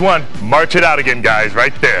 Last one. March it out again, guys.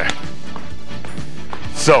 Right there.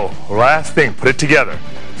 So, last thing. Put it together.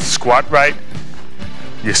 Squat right.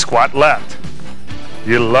 You squat left.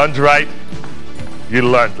 You lunge right. You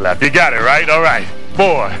lunge left. You got it, right? All right.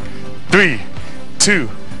 4, 3, 2.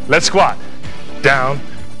 Let's squat. Down.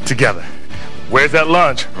 Together. Where's that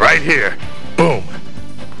lunge? Right here. Boom.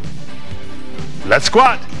 Let's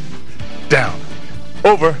squat. Down.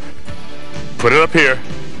 Over. Put it up here.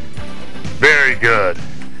 Very good.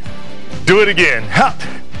 Do it again. Hop.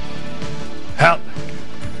 Hop.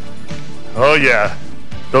 Oh yeah.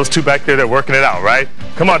 Those 2 back there, they're working it out, right?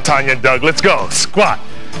 Come on, Tanya and Doug. Let's go. Squat.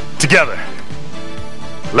 Together.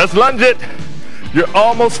 Let's lunge it. You're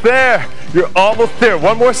almost there. You're almost there.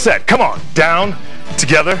 1 more set. Come on. Down.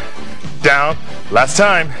 Together. Down. Last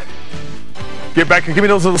time. Get back here. Give me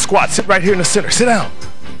those little squats. Sit right here in the center. Sit down.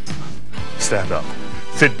 Stand up.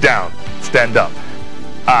 Sit down. Stand up.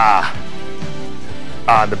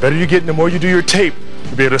 The better you get and the more you do your tape,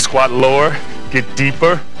 you'll be able to squat lower, get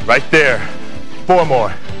deeper. Right there. 4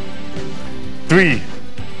 more. 3.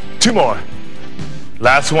 2 more.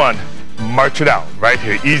 Last one. March it out. Right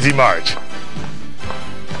here. Easy march.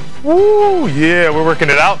 Woo! Yeah, we're working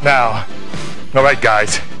it out now. All right,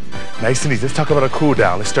 guys. Nice and easy. Let's talk about a cool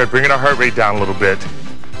down. Let's start bringing our heart rate down a little bit.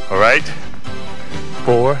 All right?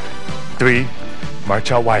 4, 3.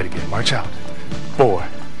 March out wide again. March out. 4,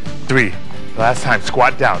 3. Last time.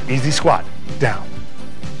 Squat down. Easy squat. Down.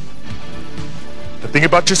 The thing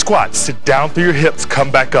about your squat, sit down through your hips.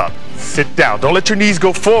 Come back up. Sit down. Don't let your knees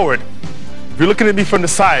go forward. If you're looking at me from the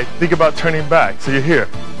side, think about turning back. So you're here.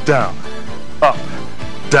 Down. Up.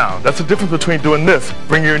 Down. That's the difference between doing this.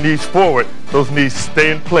 Bring your knees forward. Those knees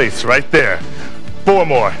stay in place right there. 4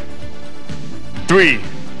 more. 3.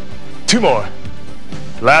 2 more.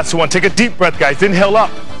 Last one. Take a deep breath, guys. Inhale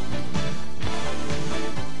up.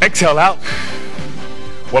 Exhale out.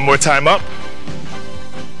 1 more time up.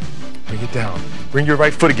 Bring it down. Bring your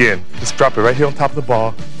right foot again. Just drop it right here on top of the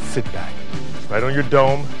ball. Sit back. It's right on your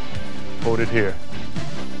dome. Hold it here.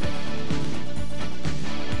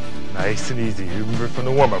 Nice and easy. You remember from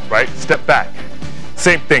the warm-up, right? Step back.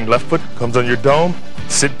 Same thing. Left foot comes on your dome.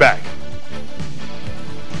 Sit back.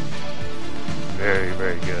 Very,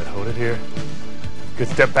 very good. Hold it here. Good,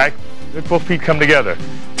 step back. Let both feet come together.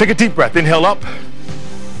 Take a deep breath. Inhale up.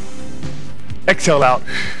 Exhale out.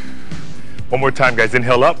 One more time, guys.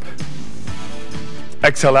 Inhale up.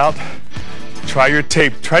 Exhale out. Try your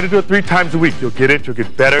tape. Try to do it 3 times a week. You'll get it. You'll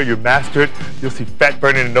get better. You'll master it. You'll see fat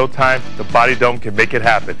burning in no time. The Body Dome can make it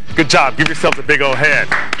happen. Good job. Give yourselves a big old hand.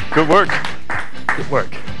 Good work. Good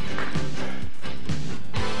work.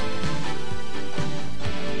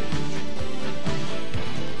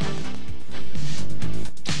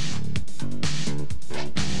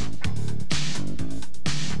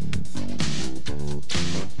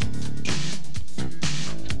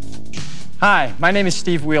 Hi, my name is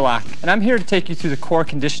Steve Wheelock, and I'm here to take you through the core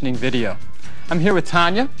conditioning video. I'm here with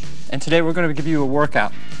Tanya, and today we're going to give you a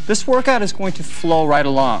workout. This workout is going to flow right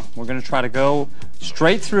along. We're going to try to go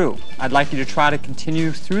straight through. I'd like you to try to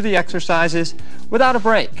continue through the exercises without a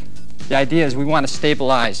break. The idea is we want to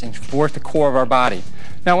stabilize and work the core of our body.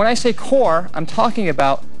 Now, when I say core, I'm talking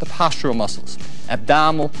about the postural muscles,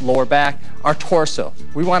 abdominal, lower back, our torso.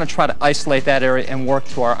 We want to try to isolate that area and work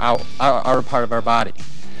to our outer part of our body.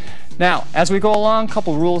 Now, as we go along, a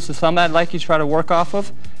couple rules of thumb that I'd like you to try to work off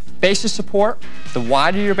of. Basis support, the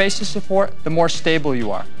wider your basis support, the more stable you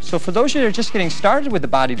are. So for those of you that are just getting started with the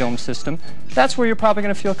Body Dome system, that's where you're probably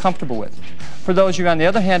going to feel comfortable with. For those of you, on the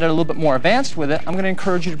other hand, that are a little bit more advanced with it, I'm going to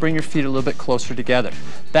encourage you to bring your feet a little bit closer together.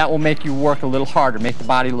 That will make you work a little harder, make the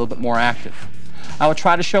body a little bit more active. I will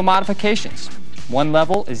try to show modifications. One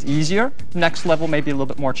level is easier, the next level may be a little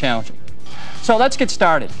bit more challenging. So let's get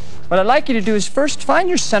started. What I'd like you to do is first find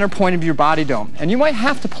your center point of your body dome, and you might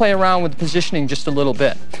have to play around with the positioning just a little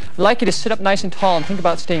bit. I'd like you to sit up nice and tall and think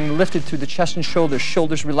about staying lifted through the chest and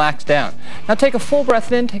shoulders relaxed down. Now take a full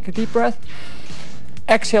breath in, take a deep breath.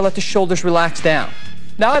 Exhale, let the shoulders relax down.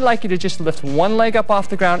 Now I'd like you to just lift one leg up off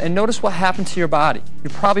the ground and notice what happened to your body. You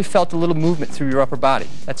probably felt a little movement through your upper body.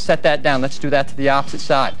 Let's set that down. Let's do that to the opposite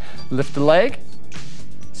side. Lift the leg,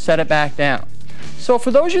 set it back down. So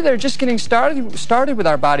for those of you that are just getting started with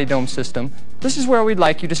our Body Dome system, this is where we'd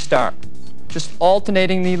like you to start. Just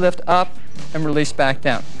alternating knee lift up and release back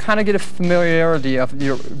down. Kind of get a familiarity of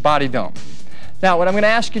your Body Dome. Now what I'm going to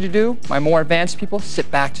ask you to do, my more advanced people, sit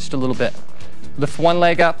back just a little bit. Lift one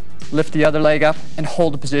leg up, lift the other leg up, and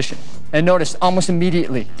hold the position. And notice almost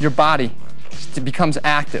immediately your body becomes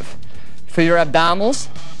active. For your abdominals,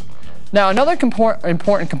 now another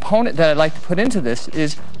important component that I'd like to put into this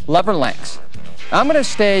is lever lengths. I'm going to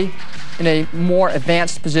stay in a more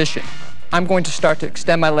advanced position. I'm going to start to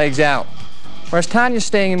extend my legs out. Whereas Tanya's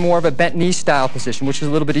staying in more of a bent knee style position, which is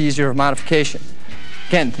a little bit easier of modification.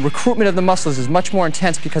 Again, recruitment of the muscles is much more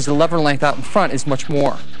intense because the lever length out in front is much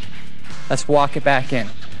more. Let's walk it back in.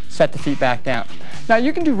 Set the feet back down. Now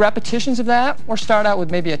you can do repetitions of that or start out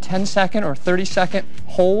with maybe a 10-second or 30-second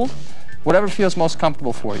hold, whatever feels most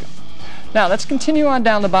comfortable for you. Now let's continue on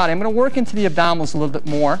down the body. I'm going to work into the abdominals a little bit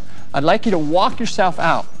more. I'd like you to walk yourself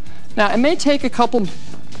out. Now it may take a couple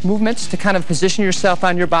movements to kind of position yourself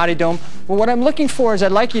on your Body Dome, but what I'm looking for is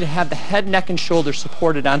I'd like you to have the head, neck, and shoulders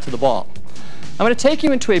supported onto the ball. I'm going to take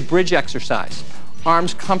you into a bridge exercise.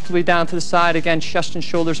 Arms comfortably down to the side. Again, chest and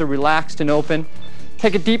shoulders are relaxed and open.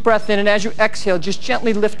 Take a deep breath in, and as you exhale, just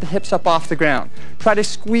gently lift the hips up off the ground. Try to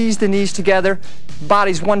squeeze the knees together.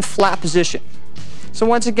 Body's one flat position. So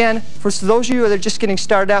once again, for those of you that are just getting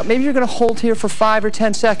started out, maybe you're going to hold here for 5 or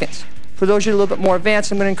 10 seconds. For those of you a little bit more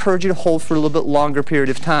advanced, I'm going to encourage you to hold for a little bit longer period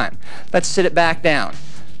of time. Let's sit it back down.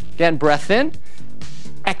 Again, breath in,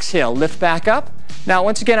 exhale, lift back up. Now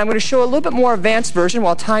once again, I'm going to show a little bit more advanced version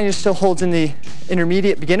while Tanya still holds in the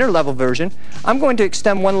intermediate beginner level version. I'm going to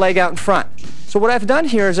extend one leg out in front. So what I've done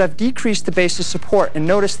here is I've decreased the base of support and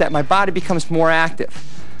notice that my body becomes more active.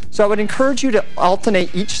 So I would encourage you to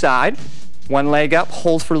alternate each side. One leg up,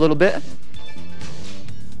 hold for a little bit,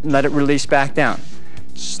 and let it release back down.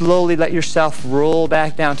 Slowly let yourself roll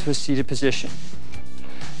back down to a seated position.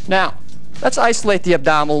 Now, let's isolate the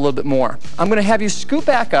abdominal a little bit more. I'm going to have you scoot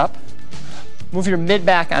back up, move your mid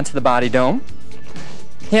back onto the Body Dome,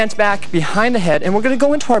 hands back behind the head, and we're going to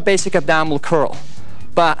go into our basic abdominal curl.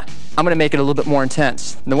 But I'm going to make it a little bit more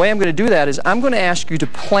intense. And the way I'm going to do that is I'm going to ask you to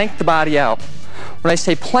plank the body out. When I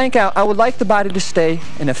say plank out, I would like the body to stay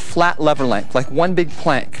in a flat lever length, like one big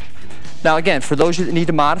plank. Now again, for those of you that need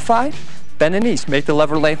to modify, bend the knees, make the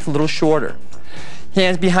lever length a little shorter.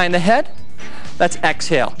 Hands behind the head, let's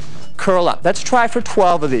exhale, curl up. Let's try for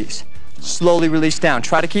 12 of these. Slowly release down.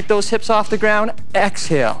 Try to keep those hips off the ground,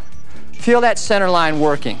 exhale. Feel that center line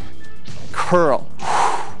working. Curl.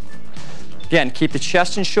 Again, keep the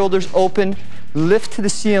chest and shoulders open, lift to the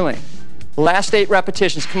ceiling. Last 8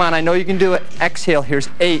 repetitions. Come on, I know you can do it. Exhale. Here's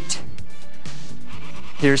 8.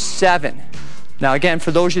 Here's 7. Now again,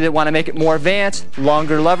 for those of you that want to make it more advanced,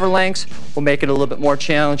 longer lever lengths will make it a little bit more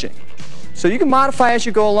challenging. So you can modify as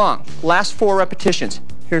you go along. Last 4 repetitions.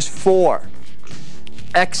 Here's 4.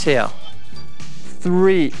 Exhale.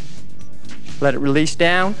 3. Let it release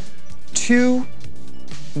down. 2.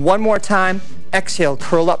 One more time. Exhale.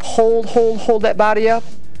 Curl up. Hold that body up.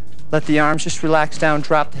 Let the arms just relax down.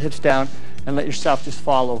 Drop the hips down. And let yourself just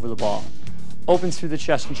fall over the ball. Open through the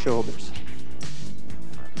chest and shoulders.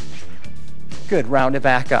 Good. Round it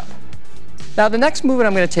back up. Now the next movement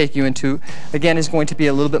I'm going to take you into, again, is going to be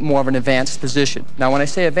a little bit more of an advanced position. Now when I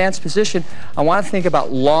say advanced position, I want to think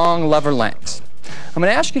about long lever lengths. I'm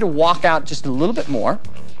going to ask you to walk out just a little bit more.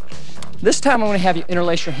 This time I'm going to have you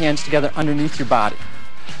interlace your hands together underneath your body.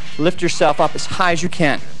 Lift yourself up as high as you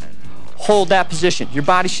can. Hold that position. Your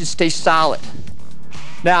body should stay solid.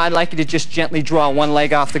 Now I'd like you to just gently draw one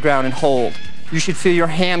leg off the ground and hold. You should feel your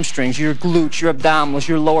hamstrings, your glutes, your abdominals,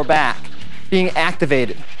 your lower back being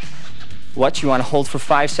activated. What, you want to hold for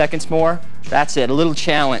 5 seconds more? That's it, a little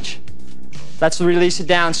challenge. Let's release it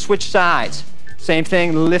down, switch sides. Same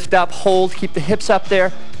thing, lift up, hold, keep the hips up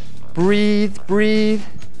there. Breathe, breathe.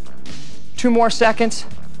 2 more seconds.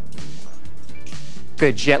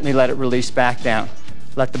 Good, gently let it release back down.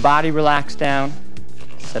 Let the body relax down,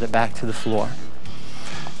 set it back to the floor.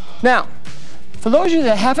 Now, for those of you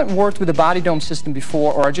that haven't worked with the body dome system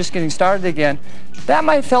before or are just getting started again, that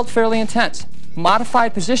might have felt fairly intense.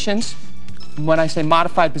 Modified positions, when I say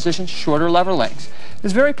modified positions, shorter lever lengths.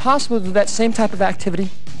 It's very possible to do that same type of activity,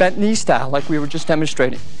 bent knee style, like we were just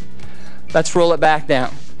demonstrating. Let's roll it back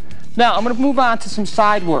down. Now, I'm going to move on to some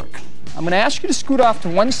side work. I'm going to ask you to scoot off to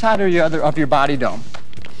one side or the other of your body dome.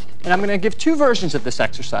 And I'm going to give 2 versions of this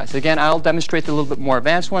exercise. Again, I'll demonstrate the little bit more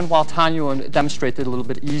advanced one, while Tanya will demonstrate the little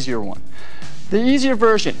bit easier one. The easier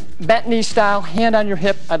version, bent knee style, hand on your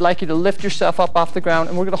hip. I'd like you to lift yourself up off the ground,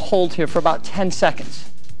 and we're going to hold here for about 10 seconds.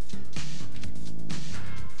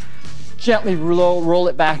 Gently roll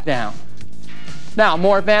it back down. Now,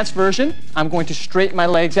 more advanced version, I'm going to straighten my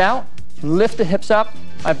legs out, lift the hips up,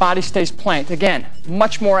 my body stays planked. Again,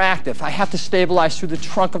 much more active. I have to stabilize through the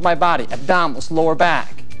trunk of my body, abdominals, lower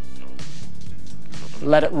back.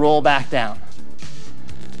 Let it roll back down.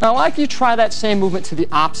 Now, I'd like you to try that same movement to the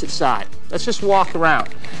opposite side. Let's just walk around.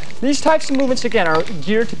 These types of movements, again, are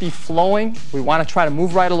geared to be flowing. We want to try to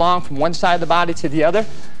move right along from one side of the body to the other.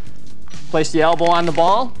 Place the elbow on the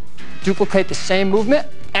ball. Duplicate the same movement.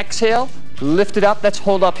 Exhale. Lift it up. Let's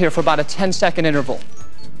hold up here for about a 10-second interval.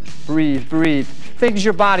 Breathe, breathe. Think of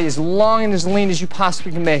your body as long and as lean as you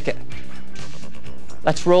possibly can make it.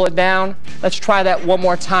 Let's roll it down. Let's try that one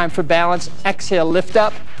more time for balance. Exhale, lift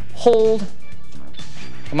up, hold.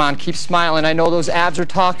 Come on, keep smiling. I know those abs are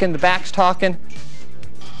talking, the back's talking.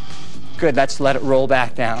 Good, let's let it roll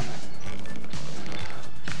back down.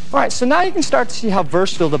 All right, so now you can start to see how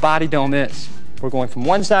versatile the body dome is. We're going from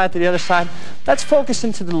one side to the other side. Let's focus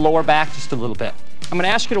into the lower back just a little bit. I'm going to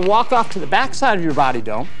ask you to walk off to the back side of your body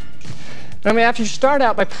dome. And I'm going to have you start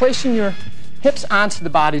out by placing your hips onto the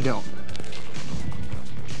body dome.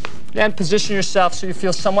 Then position yourself so you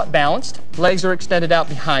feel somewhat balanced. Legs are extended out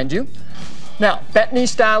behind you. Now, bent knee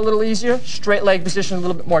style a little easier, straight leg position a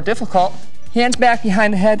little bit more difficult. Hands back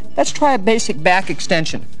behind the head. Let's try a basic back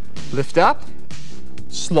extension. Lift up,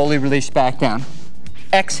 slowly release back down.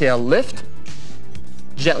 Exhale, lift,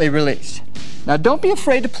 gently release. Now, don't be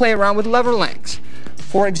afraid to play around with lever lengths.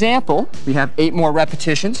 For example, we have 8 more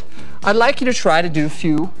repetitions. I'd like you to try to do a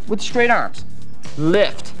few with straight arms.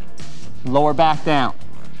 Lift, lower back down.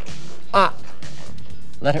 Up.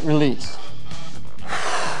 Let it release.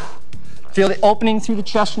 Feel the opening through the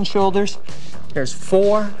chest and shoulders. Here's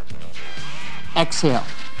 4. Exhale.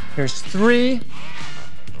 Here's 3.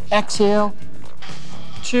 Exhale.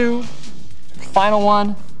 2. Final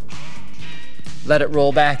one. Let it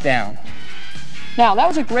roll back down. Now, that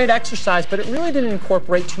was a great exercise, but it really didn't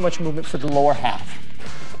incorporate too much movement for the lower half.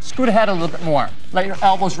 Scoot ahead a little bit more. Let your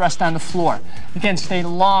elbows rest on the floor. Again, stay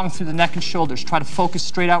long through the neck and shoulders. Try to focus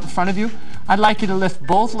straight out in front of you. I'd like you to lift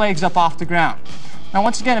both legs up off the ground. Now,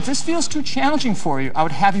 once again, if this feels too challenging for you, I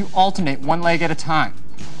would have you alternate one leg at a time.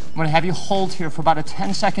 I'm going to have you hold here for about a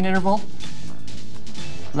 10-second interval.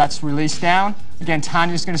 Let's release down. Again,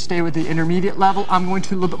 Tanya's going to stay with the intermediate level. I'm going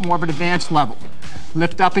to a little bit more of an advanced level.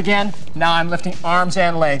 Lift up again. Now I'm lifting arms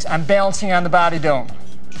and legs. I'm balancing on the body dome.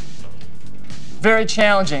 Very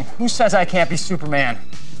challenging. Who says I can't be Superman?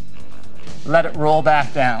 Let it roll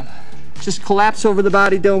back down. Just collapse over the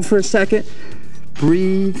body dome for a second.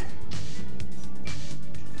 Breathe.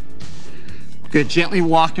 Good. Gently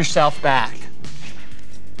walk yourself back.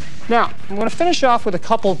 Now, I'm going to finish off with a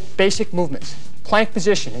couple basic movements. plank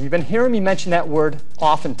position. And you've been hearing me mention that word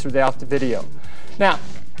often throughout the video. Now,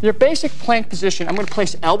 your basic plank position, I'm going to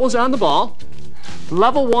place elbows on the ball.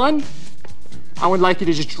 Level 1, I would like you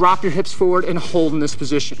to just drop your hips forward and hold in this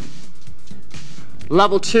position.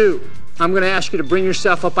 Level 2, I'm going to ask you to bring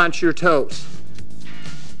yourself up onto your toes.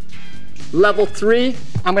 Level 3,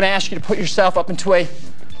 I'm going to ask you to put yourself up into a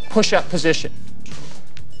push-up position.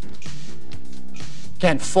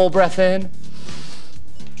 Again, full breath in.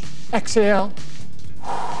 Exhale.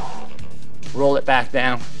 Roll it back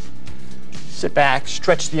down. Sit back,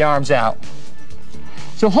 stretch the arms out.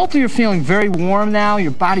 So hopefully you're feeling very warm now.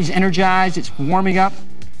 Your body's energized, it's warming up.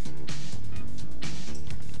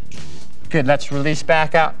 Good, let's release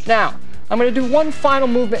back out. Now, I'm going to do one final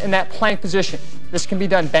movement in that plank position. This can be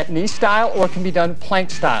done bent knee style or it can be done plank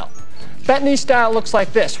style. Bent knee style looks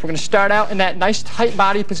like this. We're going to start out in that nice tight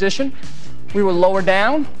body position. We will lower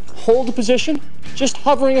down, hold the position, just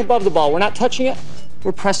hovering above the ball. We're not touching it,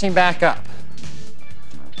 we're pressing back up.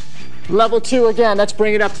 Level 2 again, let's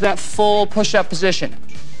bring it up to that full push-up position.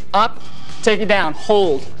 Up, take it down,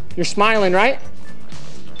 hold. You're smiling, right?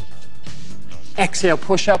 Exhale,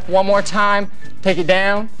 push up one more time, take it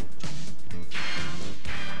down,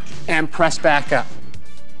 and press back up.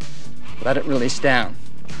 Let it release down.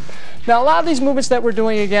 Now, a lot of these movements that we're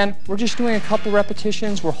doing, again, we're just doing a couple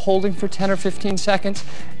repetitions. We're holding for 10 or 15 seconds.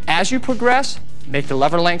 As you progress, make the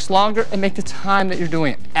lever lengths longer and make the time that you're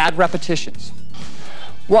doing it. Add repetitions.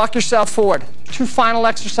 Walk yourself forward. 2 final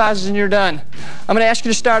exercises and you're done. I'm going to ask you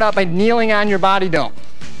to start out by kneeling on your body dome.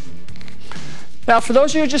 Now, for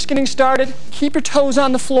those of you who are just getting started, keep your toes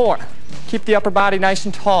on the floor. Keep the upper body nice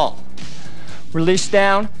and tall. Release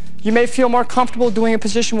down. You may feel more comfortable doing a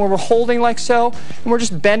position where we're holding like so, and we're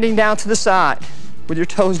just bending down to the side with your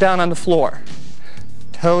toes down on the floor.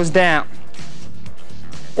 Toes down.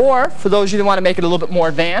 Or, for those of you that want to make it a little bit more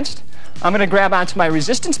advanced, I'm going to grab onto my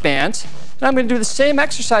resistance bands, and I'm going to do the same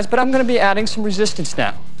exercise, but I'm going to be adding some resistance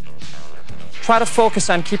now. Try to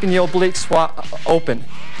focus on keeping the obliques open.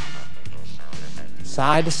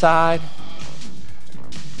 Side to side.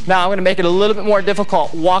 Now I'm going to make it a little bit more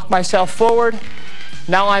difficult. Walk myself forward.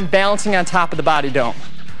 Now I'm balancing on top of the body dome,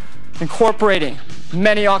 incorporating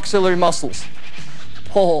many auxiliary muscles.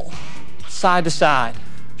 Pull, side to side.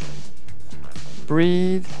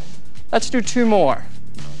 Breathe. Let's do 2 more.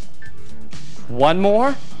 1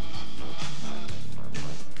 more.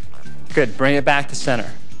 Good, bring it back to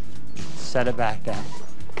center. Set it back down.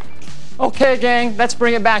 Okay, gang, let's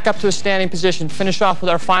bring it back up to a standing position. Finish off with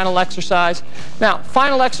our final exercise. Now,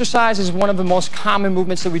 final exercise is one of the most common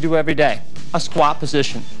movements that we do every day. A squat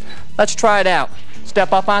position. Let's try it out.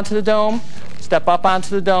 Step up onto the dome, step up onto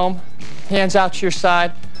the dome, hands out to your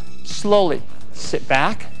side, slowly sit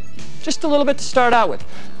back, just a little bit to start out with.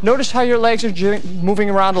 Notice how your legs are moving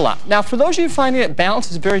around a lot. Now, for those of you finding that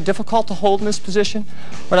balance is very difficult to hold in this position,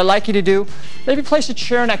 what I'd like you to do, maybe place a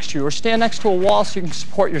chair next to you or stand next to a wall so you can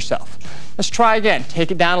support yourself. Let's try again.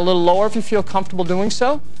 Take it down a little lower if you feel comfortable doing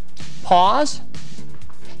so. Pause.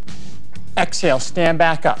 Exhale, stand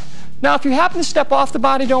back up. Now, if you happen to step off the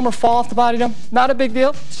body dome or fall off the body dome, not a big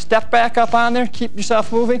deal. Step back up on there, keep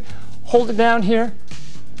yourself moving. Hold it down here.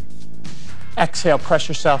 Exhale, press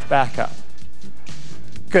yourself back up.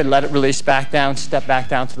 Good, let it release back down, step back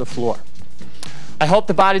down to the floor. I hope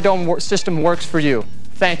the body dome system works for you.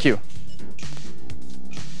 Thank you.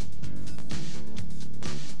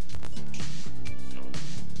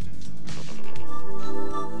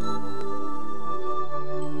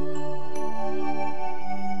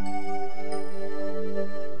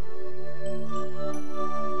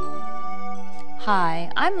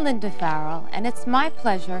 Hi, I'm Linda Farrell, and it's my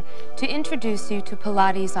pleasure to introduce you to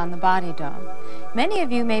Pilates on the Body Dome. Many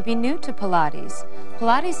of you may be new to Pilates.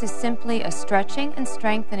 Pilates is simply a stretching and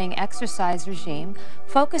strengthening exercise regime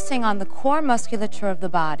focusing on the core musculature of the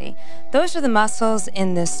body. Those are the muscles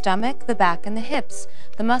in the stomach, the back, and the hips,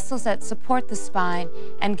 the muscles that support the spine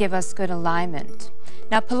and give us good alignment.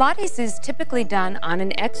 Now, Pilates is typically done on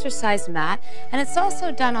an exercise mat, and it's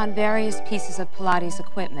also done on various pieces of Pilates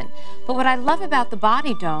equipment. But what I love about the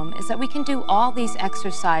Body Dome is that we can do all these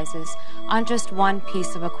exercises on just one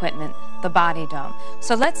piece of equipment, the Body Dome.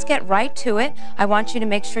 So let's get right to it. I want you to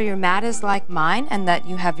make sure your mat is like mine and that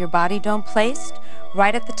you have your Body Dome placed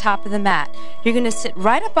right at the top of the mat. You're going to sit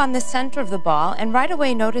right up on the center of the ball, and right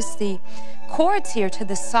away notice the cords here to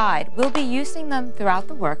the side. We'll be using them throughout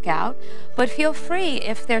the workout, but feel free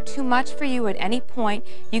if they're too much for you at any point,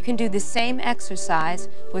 you can do the same exercise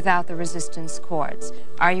without the resistance cords.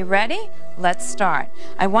 Are you ready? Let's start.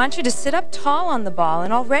 I want you to sit up tall on the ball,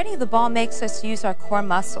 and already the ball makes us use our core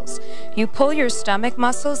muscles. You pull your stomach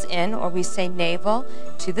muscles in, or we say navel,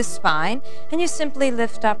 to the spine, and you simply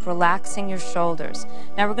lift up, relaxing your shoulders.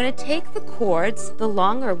 Now we're going to take the cords, the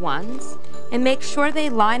longer ones, and make sure they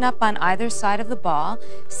line up on either side of the ball.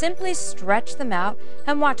 Simply stretch them out,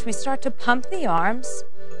 and watch, we start to pump the arms,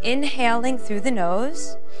 inhaling through the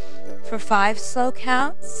nose for 5 slow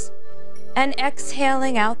counts, and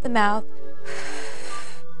exhaling out the mouth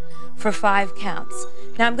for 5 counts.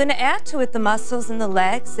 Now I'm going to add to it the muscles in the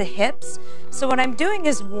legs, the hips. So what I'm doing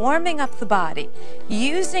is warming up the body,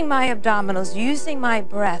 using my abdominals, using my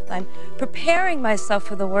breath. I'm preparing myself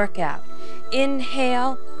for the workout.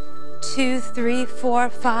 Inhale, 2, 3, 4,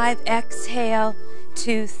 5. Exhale,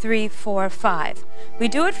 2, 3, 4, 5. We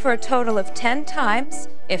do it for a total of 10 times,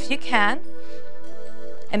 if you can.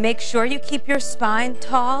 And make sure you keep your spine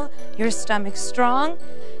tall, your stomach strong,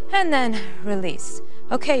 and then release.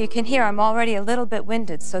 Okay, you can hear I'm already a little bit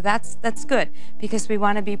winded, so that's good, because we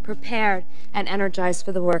want to be prepared and energized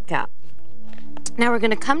for the workout. Now we're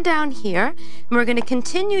going to come down here, and we're going to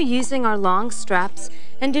continue using our long straps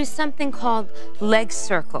and do something called leg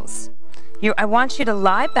circles. I want you to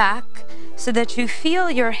lie back so that you feel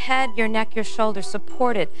your head, your neck, your shoulders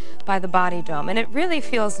supported by the body dome. And it really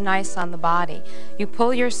feels nice on the body. You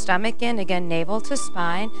pull your stomach in, again, navel to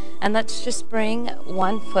spine, and let's just bring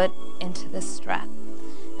one foot into the strap.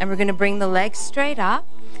 And we're going to bring the leg straight up.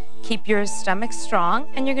 Keep your stomach strong,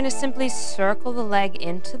 and you're going to simply circle the leg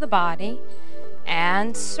into the body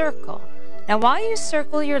and circle. Now, while you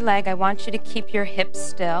circle your leg, I want you to keep your hips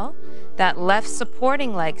still. That left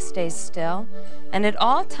supporting leg stays still. And at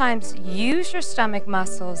all times, use your stomach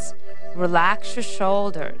muscles, relax your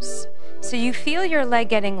shoulders. So you feel your leg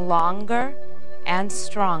getting longer and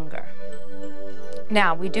stronger.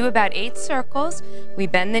 Now, we do about 8 circles. We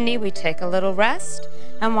bend the knee, we take a little rest.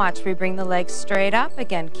 And watch, we bring the leg straight up.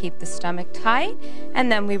 Again, keep the stomach tight.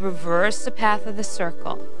 And then we reverse the path of the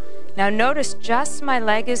circle. Now notice just my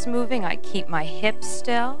leg is moving. I keep my hips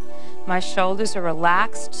still. My shoulders are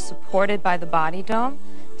relaxed, supported by the body dome.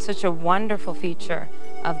 Such a wonderful feature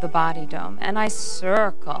of the body dome. And I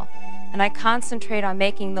circle, and I concentrate on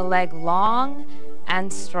making the leg long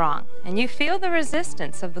and strong. And you feel the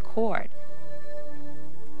resistance of the cord.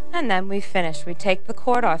 And then we finish. We take the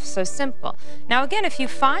cord off. So simple. Now again, if you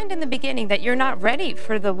find in the beginning that you're not ready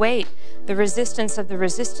for the weight, the resistance of the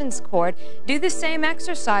resistance cord, do the same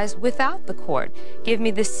exercise without the cord. Give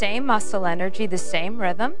me the same muscle energy, the same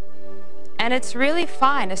rhythm, and it's really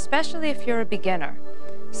fine, especially if you're a beginner.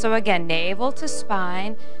 So again, navel to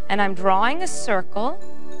spine, and I'm drawing a circle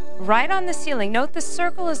right on the ceiling. Note the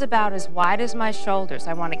circle is about as wide as my shoulders.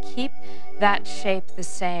 I want to keep that shape the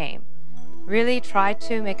same. Really try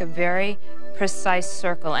to make a very precise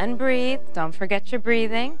circle. And breathe. Don't forget your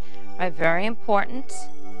breathing. Right, very important.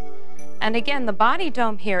 And again, the body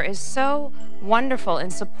dome here is so wonderful in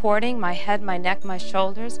supporting my head, my neck, my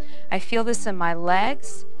shoulders. I feel this in my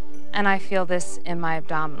legs, and I feel this in my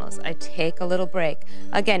abdominals. I take a little break.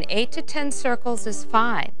 Again, 8 to 10 circles is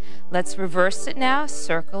fine. Let's reverse it now,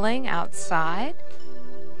 circling outside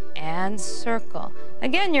and circle.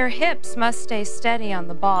 Again, your hips must stay steady on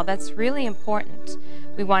the ball. That's really important.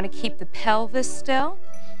 We want to keep the pelvis still,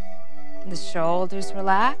 the shoulders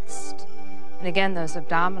relaxed, and again, those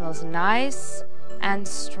abdominals nice and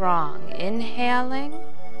strong. Inhaling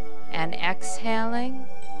and exhaling,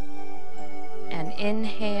 and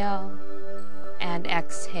inhale and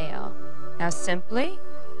exhale. Now simply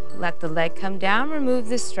let the leg come down, remove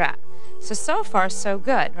the strap. So far, so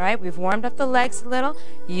good, right? We've warmed up the legs a little,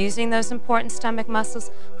 using those important stomach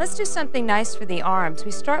muscles. Let's do something nice for the arms.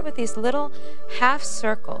 We start with these little half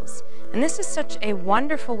circles, and this is such a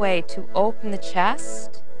wonderful way to open the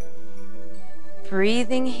chest.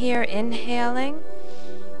 Breathing here, inhaling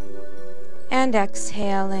and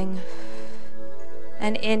exhaling,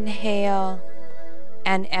 and inhale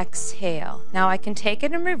and exhale. Now I can take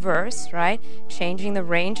it in reverse, right? Changing the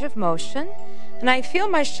range of motion. And I feel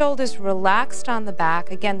my shoulders relaxed on the back.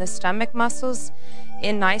 Again, the stomach muscles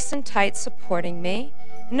in nice and tight, supporting me.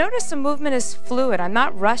 Notice the movement is fluid. I'm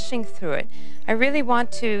not rushing through it. I really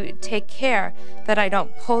want to take care that I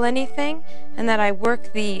don't pull anything and that I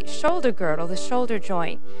work the shoulder girdle, the shoulder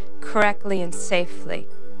joint, correctly and safely.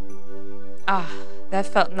 Ah, that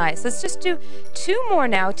felt nice. Let's just do 2 more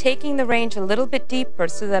now, taking the range a little bit deeper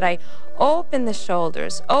so that I open the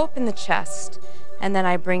shoulders, open the chest, and then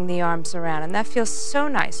I bring the arms around, and that feels so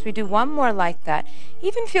nice. We do one more like that.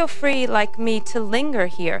 Even feel free, like me, to linger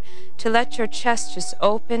here, to let your chest just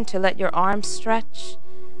open, to let your arms stretch,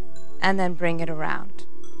 and then bring it around.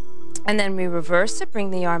 And then we reverse it,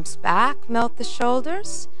 bring the arms back, melt the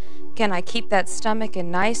shoulders. Again, I keep that stomach in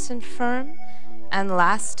nice and firm. And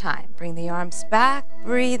last time, bring the arms back,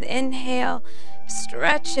 breathe, inhale,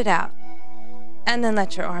 stretch it out, and then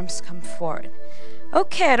let your arms come forward.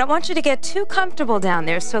 Okay, I don't want you to get too comfortable down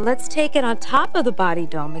there, so let's take it on top of the body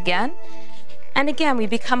dome again. And again, we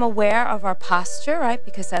become aware of our posture, right?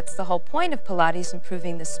 Because that's the whole point of Pilates,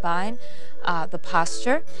 improving the spine, the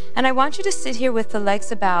posture. And I want you to sit here with the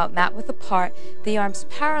legs about, mat width apart, the arms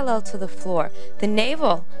parallel to the floor. The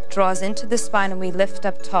navel draws into the spine and we lift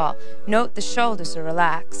up tall. Note the shoulders are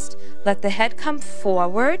relaxed. Let the head come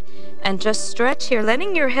forward and just stretch here,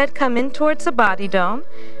 letting your head come in towards the body dome.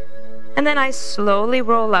 And then I slowly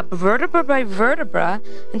roll up vertebra by vertebra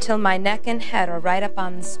until my neck and head are right up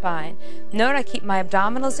on the spine. Note I keep my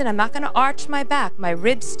abdominals in. I'm not going to arch my back. My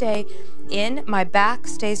ribs stay in. My back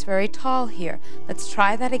stays very tall here. Let's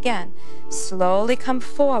try that again. Slowly come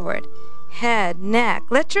forward. Head, neck.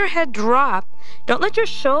 Let your head drop. Don't let your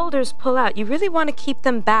shoulders pull out. You really want to keep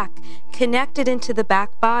them back, connected into the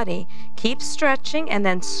back body. Keep stretching and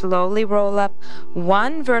then slowly roll up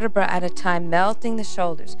one vertebra at a time, melting the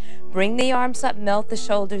shoulders. Bring the arms up, melt the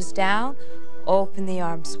shoulders down, open the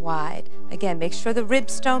arms wide. Again, make sure the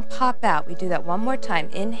ribs don't pop out. We do that one more time.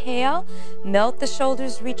 Inhale, melt the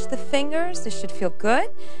shoulders, reach the fingers. This should feel good.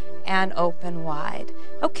 And open wide.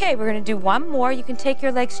 Okay, we're going to do one more. You can take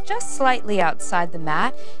your legs just slightly outside the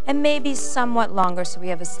mat and maybe somewhat longer so we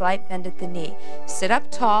have a slight bend at the knee. Sit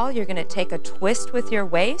up tall. You're going to take a twist with your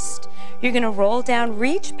waist. You're going to roll down,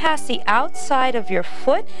 reach past the outside of your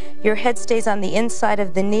foot. Your head stays on the inside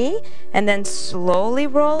of the knee, and then slowly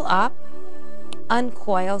roll up.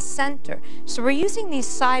 Uncoil, center. So we're using these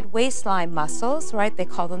side waistline muscles, right? They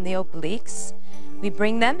call them the obliques. We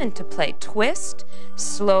bring them into play. Twist,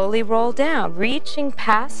 slowly roll down, reaching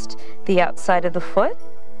past the outside of the foot,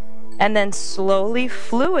 and then slowly,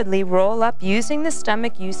 fluidly roll up using the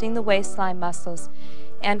stomach, using the waistline muscles,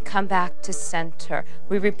 and come back to center.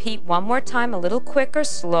 We repeat one more time, a little quicker.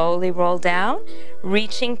 Slowly roll down,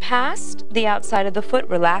 reaching past the outside of the foot.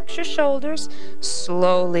 Relax your shoulders.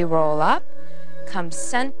 Slowly roll up, come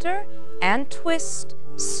center, and twist.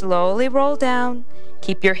 Slowly roll down.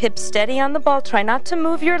 Keep your hips steady on the ball. Try not to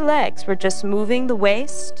move your legs. We're just moving the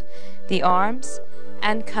waist, the arms,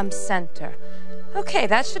 and come center. Okay,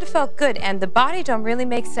 that should have felt good. And the body dome really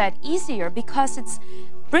makes that easier because it's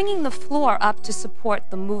bringing the floor up to support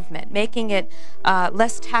the movement, making it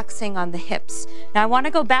less taxing on the hips. Now I want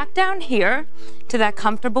to go back down here to that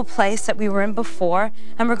comfortable place that we were in before,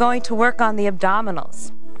 and we're going to work on the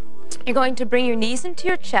abdominals. You're going to bring your knees into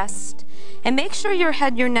your chest and make sure your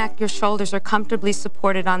head, your neck, your shoulders are comfortably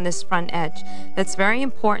supported on this front edge. That's very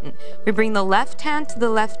important. We bring the left hand to the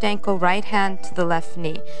left ankle, right hand to the left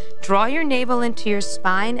knee. Draw your navel into your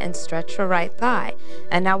spine and stretch your right thigh.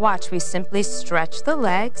 And now watch, we simply stretch the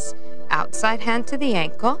legs, outside hand to the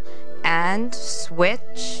ankle, and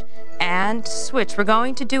switch, and switch. We're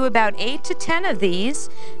going to do about 8 to 10 of these,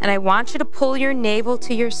 and I want you to pull your navel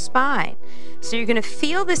to your spine. So you're going to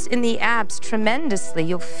feel this in the abs tremendously.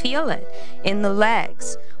 You'll feel it in the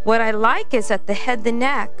legs. What I like is at the head, the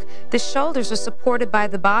neck, the shoulders are supported by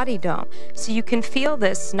the body dome. So you can feel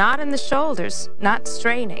this not in the shoulders, not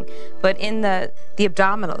straining, but in the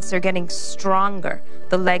abdominals. They're getting stronger.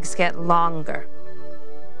 The legs get longer.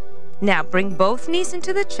 Now bring both knees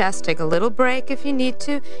into the chest. Take a little break if you need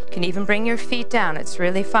to. You can even bring your feet down. It's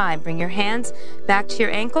really fine. Bring your hands back to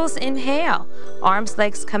your ankles. Inhale. Arms,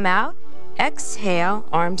 legs come out. Exhale,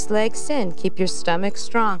 arms, legs in. Keep your stomach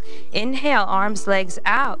strong. Inhale, arms, legs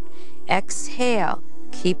out. Exhale,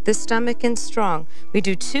 keep the stomach in strong. We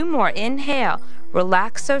do 2 more. Inhale,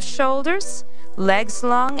 relax those shoulders, legs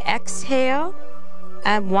long. Exhale,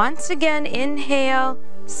 and once again, inhale,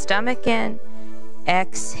 stomach in.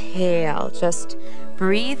 Exhale, just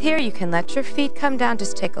breathe here. You can let your feet come down.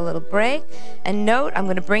 Just take a little break. And note, I'm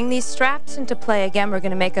going to bring these straps into play again. We're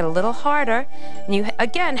going to make it a little harder. And you,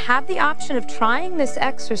 again, have the option of trying this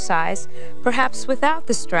exercise, perhaps without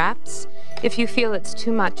the straps, if you feel it's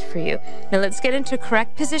too much for you. Now let's get into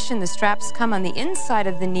correct position. The straps come on the inside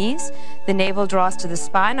of the knees. The navel draws to the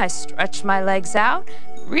spine. I stretch my legs out.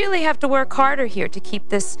 Really have to work harder here to keep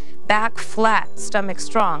this back flat, stomach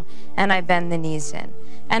strong. And I bend the knees in.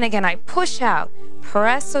 And again, I push out.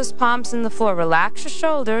 Press those palms in the floor. Relax your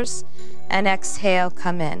shoulders. And exhale,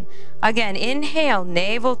 come in. Again, inhale,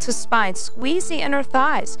 navel to spine. Squeeze the inner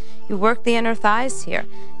thighs. You work the inner thighs here.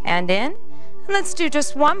 And in. And let's do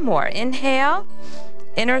just one more. Inhale,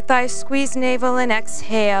 inner thigh squeeze navel, and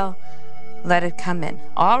exhale, let it come in.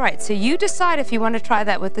 All right, so you decide if you want to try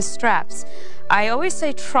that with the straps. I always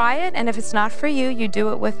say try it, and if it's not for you, you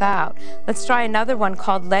do it without. Let's try another one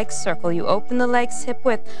called leg circle. You open the legs hip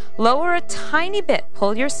width, lower a tiny bit,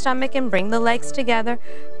 pull your stomach and bring the legs together,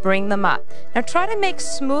 bring them up. Now try to make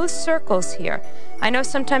smooth circles here. I know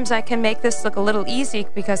sometimes I can make this look a little easy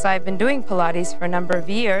because I've been doing Pilates for a number of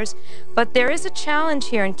years, but there is a challenge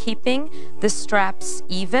here in keeping the straps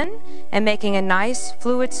even and making a nice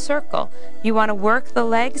fluid circle. You want to work the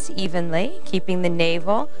legs evenly, keeping the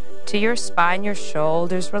navel to your spine, your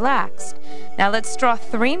shoulders relaxed. Now let's draw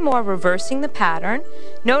 3 more, reversing the pattern.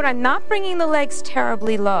 Note I'm not bringing the legs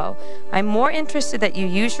terribly low. I'm more interested that you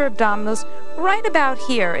use your abdominals right about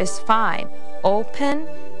here is fine. Open,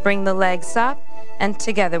 bring the legs up, and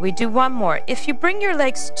together. We do one more. If you bring your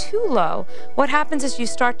legs too low, what happens is you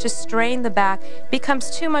start to strain the back,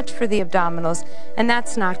 becomes too much for the abdominals, and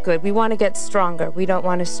that's not good. We want to get stronger. We don't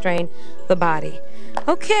want to strain the body.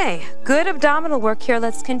 Okay, good abdominal work here.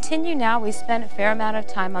 Let's continue now. We spent a fair amount of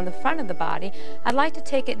time on the front of the body. I'd like to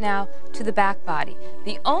take it now to the back body.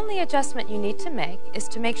 The only adjustment you need to make is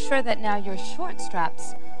to make sure that now your short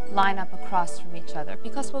straps line up across from each other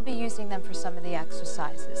because we'll be using them for some of the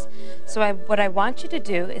exercises. So what I want you to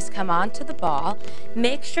do is come onto the ball.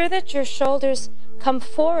 Make sure that your shoulders come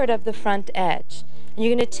forward of the front edge. And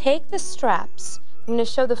you're going to take the straps. I'm going to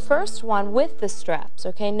show the first one with the straps,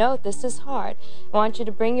 okay? Note, this is hard. I want you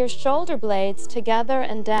to bring your shoulder blades together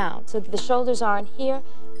and down so that the shoulders aren't here,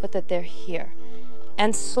 but that they're here.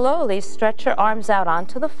 And slowly stretch your arms out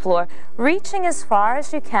onto the floor, reaching as far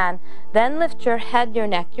as you can. Then lift your head, your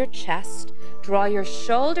neck, your chest. Draw your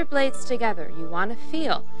shoulder blades together. You want to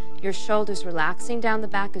feel your shoulders relaxing down the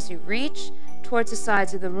back as you reach towards the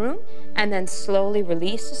sides of the room, and then slowly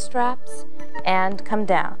release the straps and come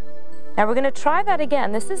down. Now we're going to try that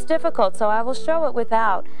again. This is difficult, so I will show it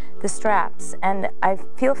without the straps, and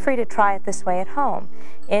feel free to try it this way at home.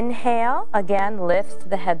 Inhale, again, lift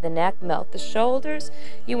the head, the neck, melt the shoulders.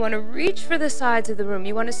 You want to reach for the sides of the room.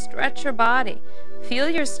 You want to stretch your body. Feel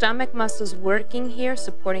your stomach muscles working here,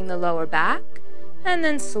 supporting the lower back, and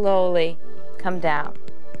then slowly come down.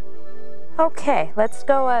 Okay, let's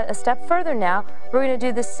go a step further now. We're going to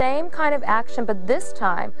do the same kind of action, but this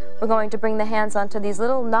time we're going to bring the hands onto these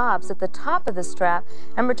little knobs at the top of the strap,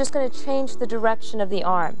 and we're just going to change the direction of the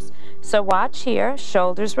arms. So watch here,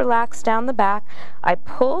 shoulders relax down the back. I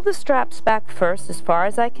pull the straps back first as far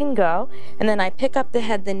as I can go, and then I pick up the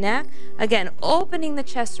head, the neck, again opening the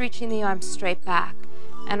chest, reaching the arms straight back.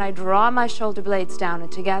 And I draw my shoulder blades down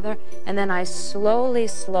and together, and then I slowly,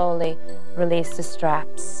 slowly release the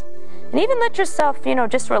straps. And even let yourself,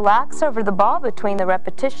 just relax over the ball between the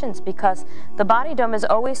repetitions because the body dome is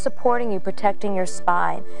always supporting you, protecting your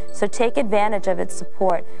spine. So take advantage of its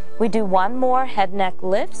support. We do one more, head, neck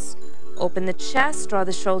lifts. Open the chest, draw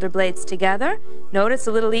the shoulder blades together. Notice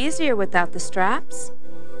a little easier without the straps.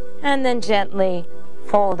 And then gently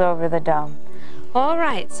fold over the dome. All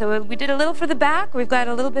right, so we did a little for the back. We've got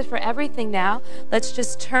a little bit for everything now. Let's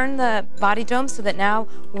just turn the body dome so that now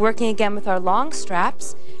we're working again with our long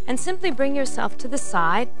straps. And simply bring yourself to the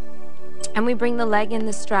side, and we bring the leg in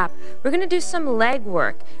the strap. We're going to do some leg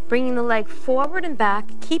work, bringing the leg forward and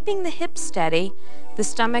back, keeping the hips steady, the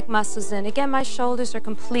stomach muscles in. Again, my shoulders are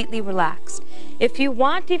completely relaxed. If you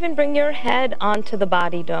want, even bring your head onto the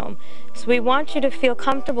body dome. So we want you to feel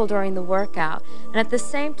comfortable during the workout. And at the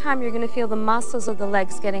same time, you're going to feel the muscles of the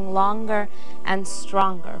legs getting longer and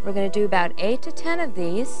stronger. We're going to do about 8 to 10 of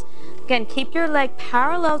these. Again, keep your leg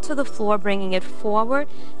parallel to the floor, bringing it forward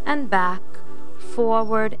and back,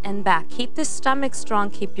 forward and back. Keep the stomach strong,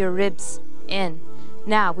 keep your ribs in.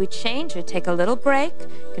 Now we change it, take a little break.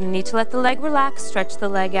 You're going to need to let the leg relax, stretch the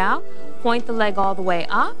leg out, point the leg all the way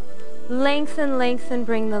up, lengthen, lengthen,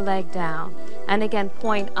 bring the leg down. And again,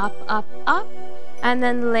 point up, up, up, and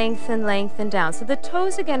then lengthen, lengthen down. So the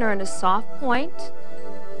toes again are in a soft point,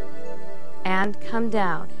 and come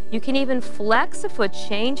down. You can even flex a foot,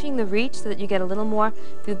 changing the reach so that you get a little more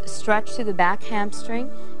stretch through the back hamstring,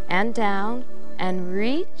 and down, and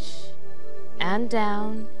reach, and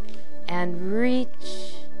down, and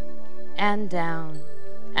reach, and down,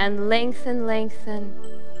 and lengthen, lengthen,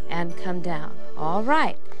 and come down. All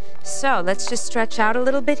right, so let's just stretch out a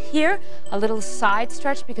little bit here, a little side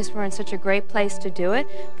stretch because we're in such a great place to do it.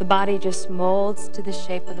 The body just molds to the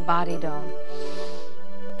shape of the body dome.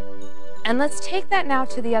 And let's take that now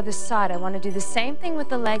to the other side. I want to do the same thing with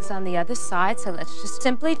the legs on the other side. So let's just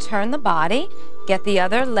simply turn the body, get the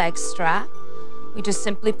other leg strap, We just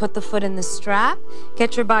simply put the foot in the strap,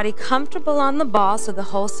 get your body comfortable on the ball so the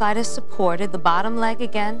whole side is supported. The bottom leg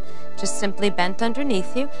again, just simply bent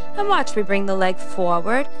underneath you. And watch, we bring the leg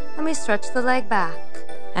forward and we stretch the leg back.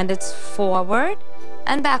 And it's forward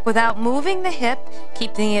and back without moving the hip.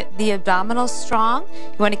 Keep the abdominals strong.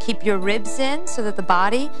 You want to keep your ribs in so that the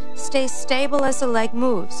body stays stable as the leg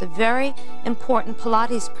moves. A very important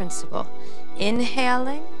Pilates principle.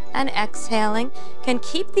 Inhaling and exhaling can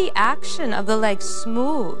keep the action of the leg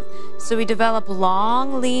smooth. So we develop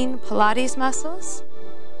long, lean Pilates muscles.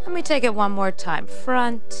 And we take it one more time,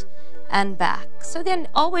 front and back. So then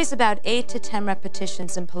always about 8 to 10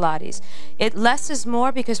 repetitions in Pilates. Less is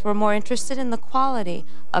more because we're more interested in the quality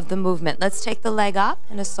of the movement. Let's take the leg up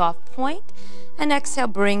in a soft point and exhale,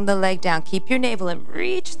 bring the leg down. Keep your navel in,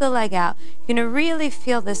 reach the leg out. You're gonna really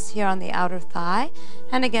feel this here on the outer thigh.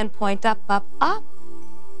 And again, point up, up, up,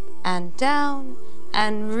 and down,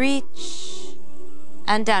 and reach,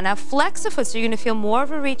 and down. Now flex the foot, so you're gonna feel more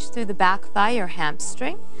of a reach through the back thigh or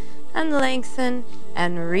hamstring, and lengthen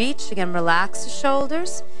and reach. Again, relax the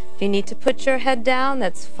shoulders. If you need to put your head down,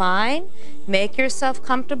 that's fine. Make yourself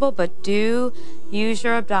comfortable, but do use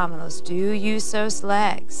your abdominals. Do use those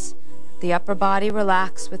legs. The upper body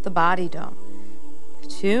relax with the body dome.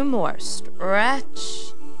 2 more.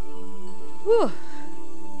 Stretch. Whew.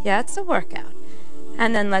 Yeah, it's a workout.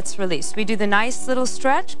 And then let's release. We do the nice little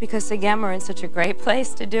stretch because, again, we're in such a great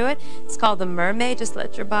place to do it. It's called the mermaid. Just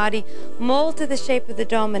let your body mold to the shape of the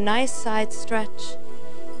dome, a nice side stretch.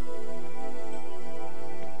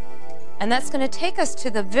 And that's going to take us to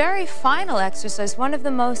the very final exercise, one of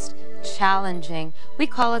the most challenging. We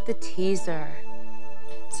call it the teaser.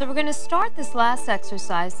 So we're going to start this last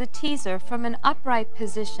exercise, the teaser, from an upright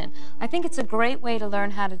position. I think it's a great way to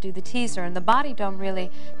learn how to do the teaser, and the body dome really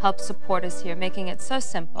helps support us here, making it so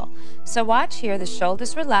simple. So watch here, the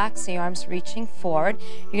shoulders relax, the arms reaching forward.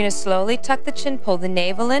 You're going to slowly tuck the chin, pull the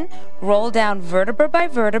navel in, roll down vertebra by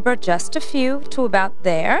vertebra, just a few to about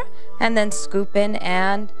there, and then scoop in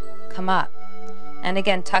and come up. And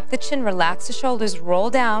again, tuck the chin, relax the shoulders, roll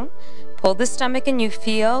down. Pull the stomach and you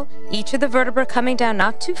feel each of the vertebrae coming down,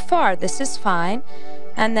 not too far, this is fine,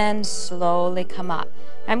 and then slowly come up.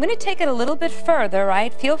 I'm going to take it a little bit further,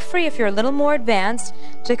 right? Feel free if you're a little more advanced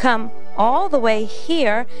to come all the way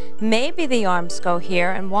here. Maybe the arms go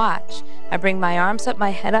here, and watch. I bring my arms up,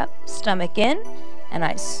 my head up, stomach in, and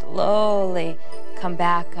I slowly come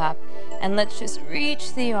back up. And let's just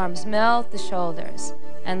reach the arms, melt the shoulders,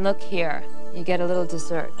 and look here. You get a little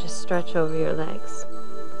dessert. Just stretch over your legs.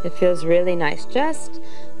 It feels really nice. Just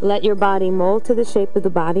let your body mold to the shape of the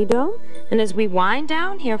body dome. And as we wind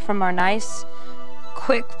down here from our nice,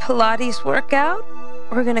 quick Pilates workout,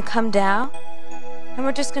 we're going to come down. And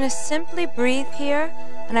we're just going to simply breathe here.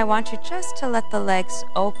 And I want you just to let the legs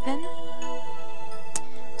open,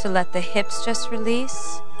 to let the hips just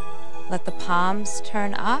release, let the palms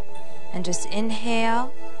turn up, and just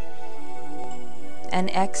inhale and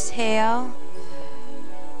exhale.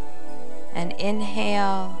 And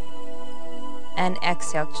inhale and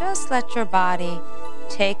exhale. Just let your body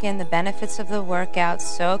take in the benefits of the workout,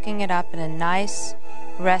 soaking it up in a nice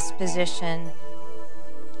rest position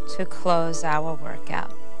to close our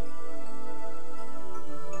workout.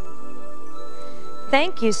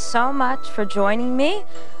 Thank you so much for joining me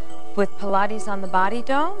with Pilates on the Body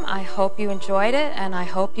Dome. I hope you enjoyed it, and I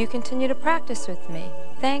hope you continue to practice with me.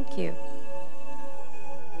 Thank you.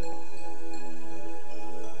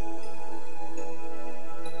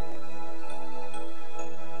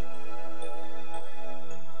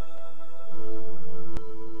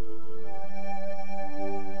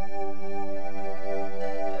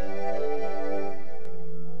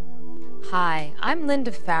 Hi, I'm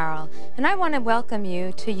Linda Farrell, and I want to welcome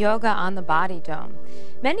you to Yoga on the Body Dome.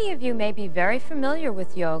 Many of you may be very familiar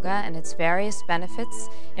with yoga and its various benefits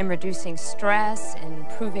in reducing stress, in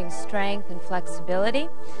improving strength and flexibility,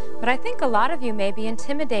 but I think a lot of you may be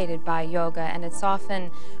intimidated by yoga and its often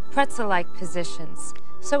pretzel-like positions.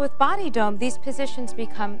 So with Body Dome, these positions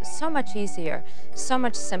become so much easier, so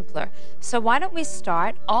much simpler. So why don't we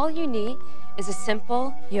start? All you need is a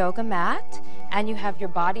simple yoga mat, and you have your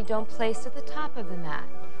body dome placed at the top of the mat,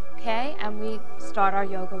 okay? And we start our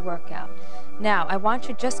yoga workout. Now, I want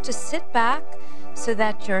you just to sit back so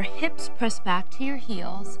that your hips press back to your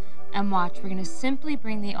heels, and watch. We're going to simply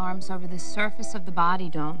bring the arms over the surface of the body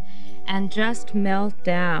dome and just melt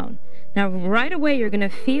down. Now, right away, you're going to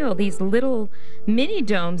feel these little mini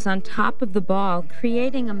domes on top of the ball,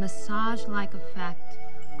 creating a massage-like effect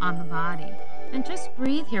on the body. And just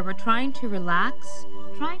breathe here. We're trying to relax,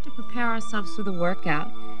 trying to prepare ourselves for the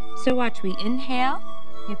workout. So watch, we inhale,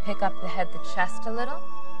 you pick up the head, the chest a little,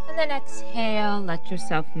 And then exhale, let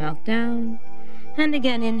yourself melt down. And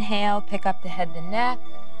again, inhale, pick up the head, the neck.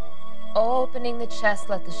 Opening the chest,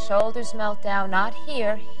 let the shoulders melt down, not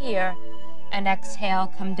here, here. And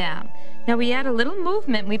exhale, come down. Now we add a little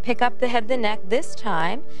movement. We pick up the head, the neck. This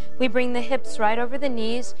time, we bring the hips right over the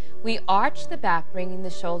knees. We arch the back, bringing the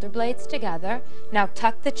shoulder blades together. Now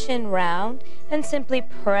tuck the chin round and simply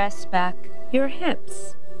press back your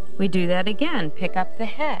hips. We do that again. Pick up the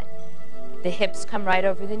head. The hips come right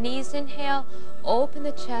over the knees. Inhale, open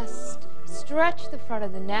the chest, stretch the front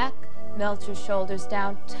of the neck, melt your shoulders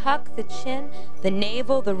down, tuck the chin, the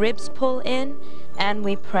navel, the ribs pull in, and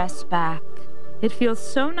we press back. It feels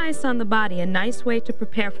so nice on the body, a nice way to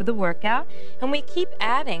prepare for the workout. And we keep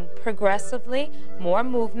adding progressively more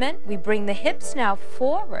movement. We bring the hips now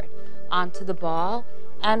forward onto the ball,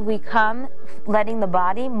 and we come letting the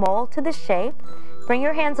body mold to the shape. Bring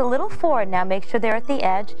your hands a little forward now, make sure they're at the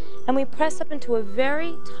edge, and we press up into a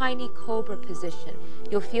very tiny cobra position.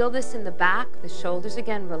 You'll feel this in the back, the shoulders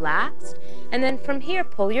again relaxed, and then from here,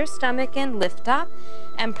 pull your stomach in, lift up,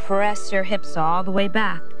 and press your hips all the way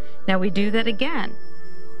back. Now we do that again,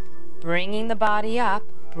 bringing the body up,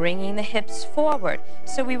 bringing the hips forward.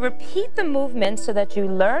 So we repeat the movements so that you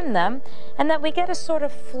learn them, and that we get a sort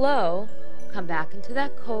of flow, come back into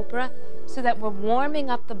that cobra, so that we're warming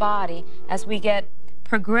up the body as we get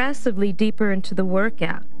progressively deeper into the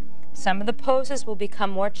workout. Some of the poses will become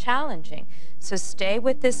more challenging. So stay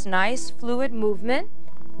with this nice fluid movement,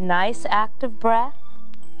 nice active breath.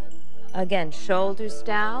 Again, shoulders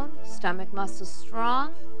down, stomach muscles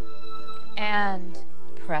strong, and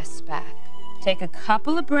press back. Take a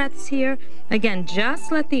couple of breaths here. Again,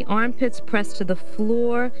 just let the armpits press to the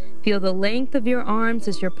floor. Feel the length of your arms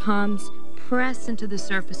as your palms press into the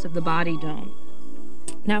surface of the body dome.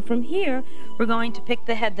 Now from here, we're going to pick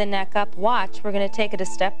the head, the neck up. Watch, we're going to take it a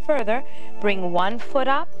step further. Bring one foot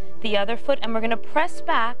up, the other foot, and we're going to press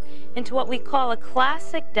back into what we call a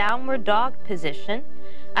classic downward dog position.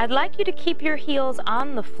 I'd like you to keep your heels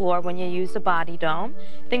on the floor when you use the body dome.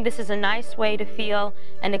 I think this is a nice way to feel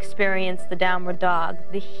and experience the downward dog.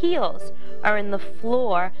 The heels are in the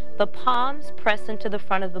floor, the palms press into the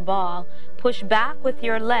front of the ball. Push back with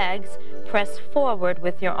your legs, press forward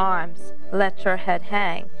with your arms. Let your head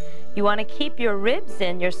hang. You want to keep your ribs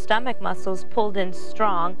in, your stomach muscles pulled in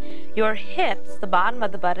strong. Your hips, the bottom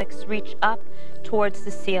of the buttocks, reach up towards the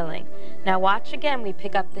ceiling. Now watch again, we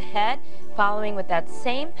pick up the head, following with that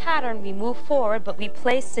same pattern, we move forward, but we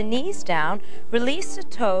place the knees down, release the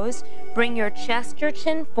toes, bring your chest, your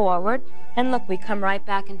chin forward, and look, we come right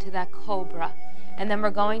back into that cobra. And then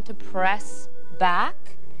we're going to press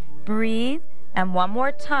back, breathe, and one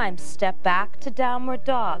more time, step back to downward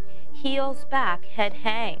dog. Heels back, head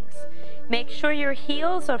hangs. Make sure your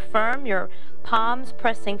heels are firm, your palms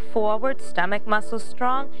pressing forward, stomach muscles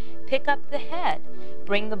strong. Pick up the head.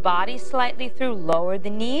 Bring the body slightly through, lower the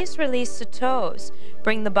knees, release the toes.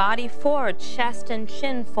 Bring the body forward, chest and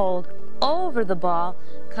chin fold over the ball.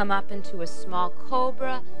 Come up into a small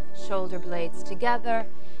cobra, shoulder blades together,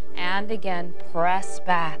 and again, press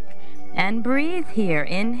back. And breathe here,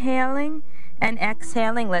 inhaling and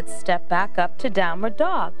exhaling. Let's step back up to downward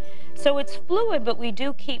dog. So it's fluid, but we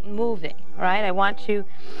do keep moving, right? I want you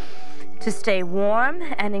to stay warm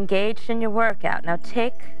and engaged in your workout. Now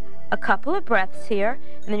take a couple of breaths here,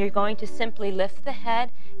 and then you're going to simply lift the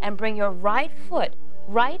head and bring your right foot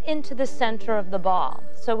right into the center of the ball.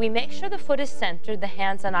 So we make sure the foot is centered, the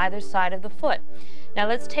hands on either side of the foot. Now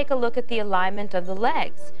let's take a look at the alignment of the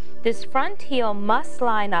legs. This front heel must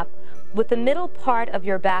line up with the middle part of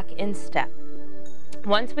your back instep.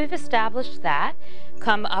 Once we've established that,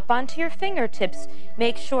 come up onto your fingertips.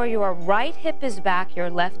 Make sure your right hip is back, your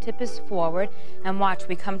left hip is forward, and watch,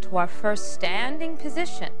 we come to our first standing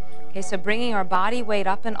position. Okay, so bringing our body weight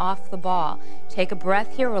up and off the ball. Take a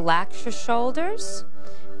breath here, relax your shoulders.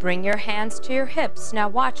 Bring your hands to your hips. Now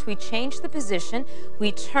watch, we change the position.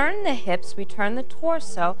 We turn the hips, we turn the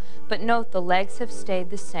torso, but note the legs have stayed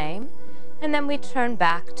the same. And then we turn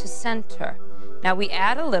back to center. Now we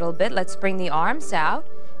add a little bit. Let's bring the arms out.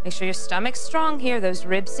 Make sure your stomach's strong here, those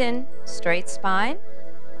ribs in, straight spine.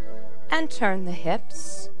 And turn the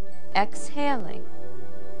hips, exhaling.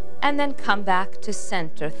 And then come back to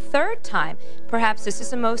center. Third time, perhaps this is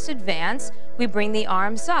the most advanced, we bring the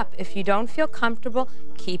arms up. If you don't feel comfortable,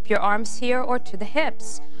 keep your arms here or to the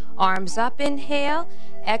hips. Arms up, inhale,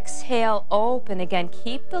 exhale, open. Again,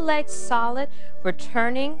 keep the legs solid. We're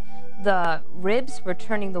turning the ribs, we're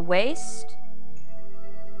turning the waist.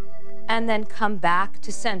 and then come back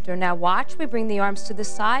to center. Now watch, we bring the arms to the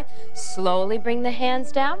side, slowly bring the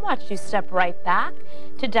hands down. Watch you step right back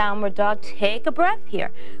to downward dog. Take a breath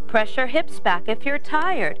here. Press your hips back if you're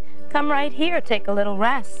tired. Come right here, take a little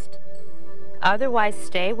rest. Otherwise,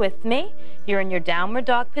 stay with me. You're in your downward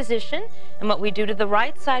dog position, and what we do to the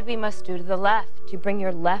right side, we must do to the left. You bring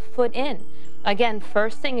your left foot in. Again,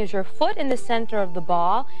 first thing is your foot in the center of the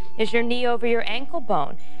ball, is your knee over your ankle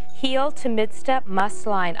bone. Heel to mid-step must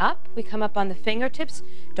line up. We come up on the fingertips.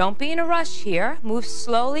 Don't be in a rush here. Move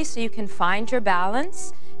slowly so you can find your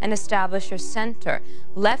balance and establish your center.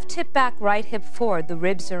 Left hip back, right hip forward. The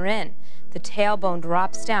ribs are in. The tailbone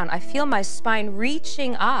drops down. I feel my spine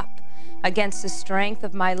reaching up against the strength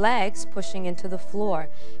of my legs, pushing into the floor.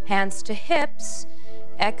 Hands to hips.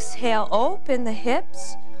 Exhale, open the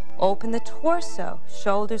hips. Open the torso.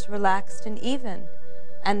 Shoulders relaxed and even.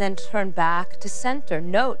 And then turn back to center.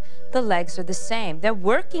 Note, the legs are the same. They're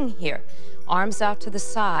working here. Arms out to the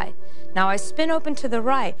side. Now I spin open to the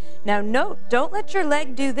right. Now note, don't let your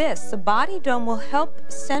leg do this. The body dome will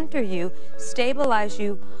help center you, stabilize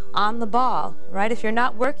you on the ball, right? If you're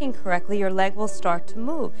not working correctly, your leg will start to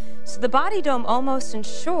move. So the body dome almost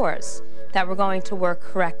ensures that we're going to work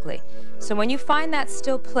correctly. So when you find that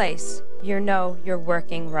still place, you know you're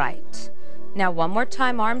working right. Now one more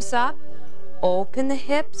time, arms up. Open the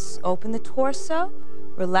hips, open the torso,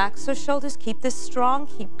 relax those shoulders, keep this strong,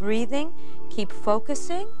 keep breathing, keep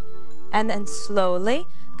focusing, and then slowly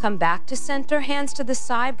come back to center, hands to the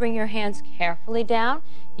side, bring your hands carefully down,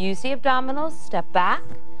 use the abdominals, step back,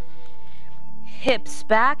 hips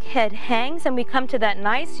back, head hangs, and we come to that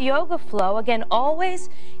nice yoga flow, again, always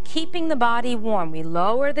keeping the body warm. We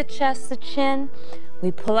lower the chest, the chin,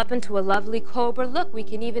 we pull up into a lovely cobra. Look, we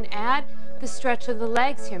can even add the stretch of the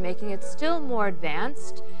legs here, making it still more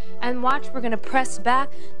advanced. And watch, we're going to press back.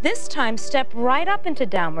 This time, step right up into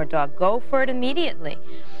downward dog. Go for it immediately.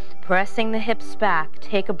 Pressing the hips back.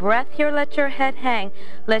 Take a breath here, let your head hang.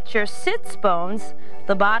 Let your sits bones,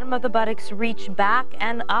 the bottom of the buttocks, reach back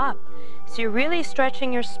and up. So you're really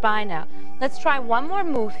stretching your spine out. Let's try one more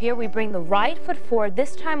move here. We bring the right foot forward.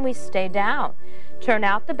 This time we stay down. Turn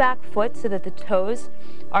out the back foot so that the toes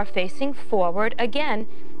are facing forward. Again,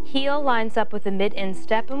 heel lines up with the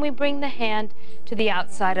mid-instep, and we bring the hand to the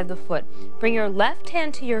outside of the foot. Bring your left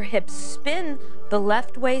hand to your hip. Spin the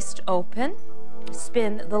left waist open.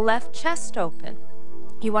 Spin the left chest open.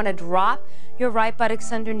 You want to drop your right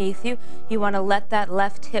buttocks underneath you. You want to let that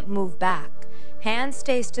left hip move back. Hand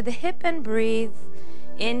stays to the hip and breathe.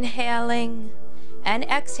 Inhaling and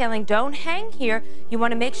exhaling. Don't hang here. You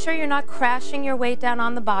want to make sure you're not crashing your weight down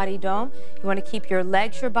on the body dome. You want to keep your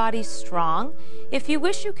legs, your body strong. If you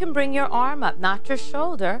wish, you can bring your arm up, not your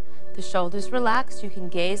shoulder. The shoulder's relaxed. You can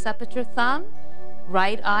gaze up at your thumb,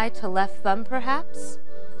 right eye to left thumb perhaps.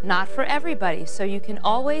 Not for everybody, so you can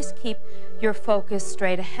always keep your focus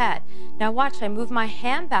straight ahead. Now watch, I move my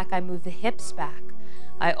hand back, I move the hips back.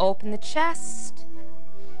 I open the chest.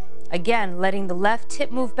 Again, letting the left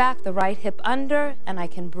hip move back, the right hip under, and I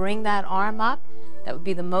can bring that arm up. That would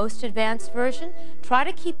be the most advanced version. Try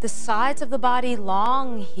to keep the sides of the body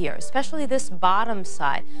long here, especially this bottom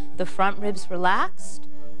side. The front ribs relaxed.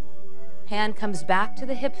 Hand comes back to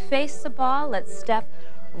the hip, face the ball. Let's step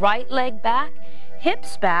right leg back,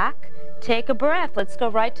 hips back. Take a breath. Let's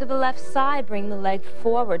go right to the left side. Bring the leg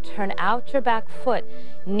forward. Turn out your back foot.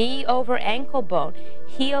 Knee over ankle bone.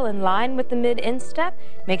 Heel in line with the mid-instep.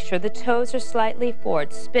 Make sure the toes are slightly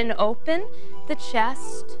forward. Spin open the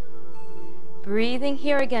chest. Breathing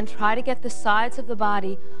here again. Try to get the sides of the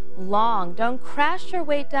body long. Don't crash your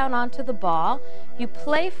weight down onto the ball. You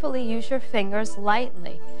playfully use your fingers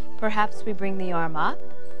lightly. Perhaps we bring the arm up.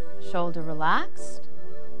 Shoulder relaxed.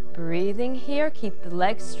 Breathing here, keep the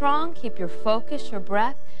legs strong, keep your focus, your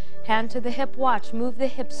breath. Hand to the hip, watch, move the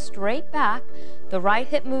hip straight back. The right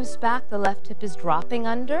hip moves back, the left hip is dropping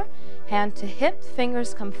under. Hand to hip,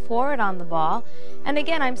 fingers come forward on the ball. And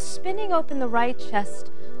again, I'm spinning open the right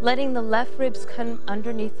chest, letting the left ribs come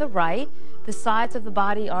underneath the right. The sides of the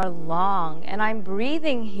body are long, and I'm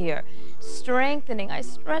breathing here, strengthening. I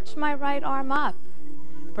stretch my right arm up.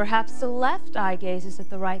 Perhaps the left eye gazes at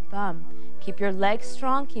the right thumb. Keep your legs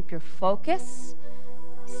strong, keep your focus.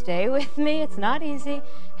 Stay with me, it's not easy.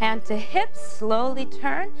 Hand to hips, slowly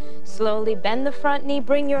turn, slowly bend the front knee,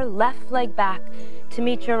 bring your left leg back to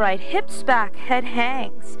meet your right. Hips back, head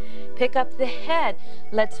hangs. Pick up the head,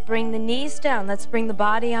 let's bring the knees down, let's bring the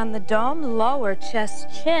body on the dome, lower, chest,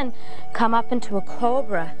 chin, come up into a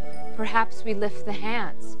cobra. Perhaps we lift the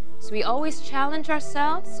hands. So we always challenge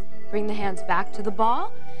ourselves, bring the hands back to the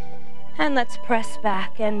ball. And let's press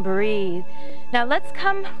back and breathe. Now let's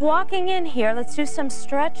come walking in here. Let's do some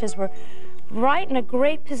stretches. We're right in a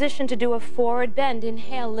great position to do a forward bend.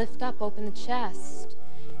 Inhale, lift up, open the chest.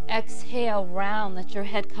 Exhale, round, let your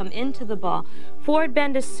head come into the ball. Forward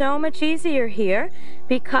bend is so much easier here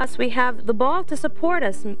because we have the ball to support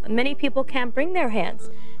us. Many people can't bring their hands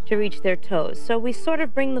to reach their toes, so we sort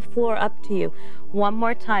of bring the floor up to you. One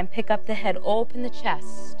more time, pick up the head, open the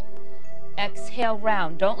chest. Exhale,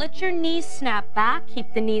 round. Don't let your knees snap back.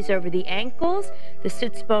 Keep the knees over the ankles. The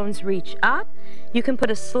sits bones reach up. You can put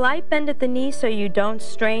a slight bend at the knee so you don't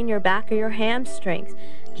strain your back or your hamstrings.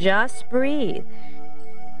 Just breathe.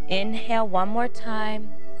 Inhale one more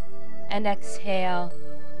time and exhale.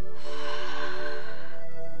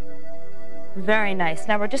 Very nice.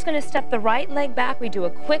 Now we're just going to step the right leg back. We do a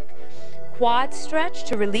quick quad stretch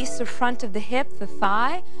to release the front of the hip, the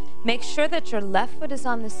thigh. Make sure that your left foot is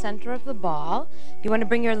on the center of the ball. You want to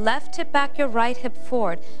bring your left hip back, your right hip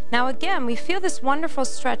forward. Now again, we feel this wonderful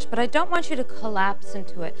stretch, but I don't want you to collapse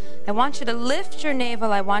into it. I want you to lift your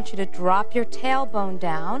navel. I want you to drop your tailbone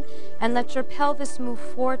down and let your pelvis move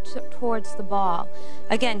forward towards the ball.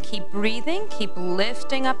 Again, keep breathing, keep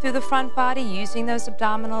lifting up through the front body, using those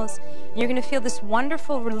abdominals. And you're going to feel this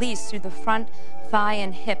wonderful release through the front thigh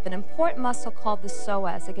and hip, an important muscle called the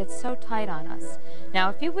psoas. It gets so tight on us. Now,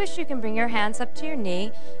 if you wish, you can bring your hands up to your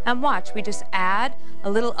knee and watch. We just add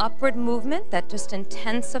a little upward movement that just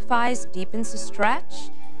intensifies, deepens the stretch.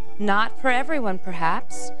 Not for everyone,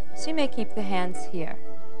 perhaps, so you may keep the hands here.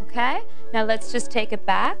 Okay? Now let's just take it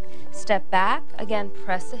back, step back. Again,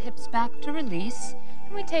 press the hips back to release.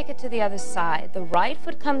 And we take it to the other side. The right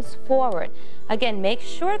foot comes forward. Again, make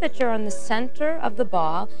sure that you're on the center of the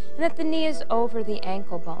ball and that the knee is over the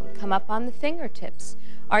ankle bone. Come up on the fingertips.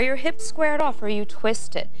 Are your hips squared off or are you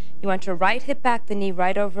twisted? You want your right hip back, the knee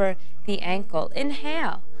right over the ankle.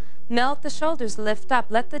 Inhale. Melt the shoulders, lift up.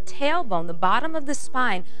 Let the tailbone, the bottom of the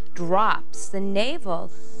spine, drops. The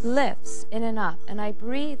navel lifts in and up. And I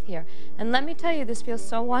breathe here. And let me tell you, this feels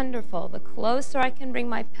so wonderful. The closer I can bring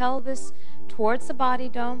my pelvis towards the body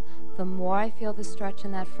dome, the more I feel the stretch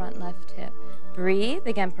in that front left hip. Breathe.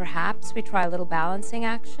 Again, perhaps we try a little balancing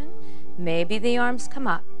action. Maybe the arms come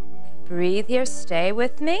up. Breathe here. Stay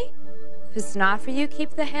with me. If it's not for you,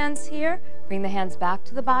 keep the hands here. Bring the hands back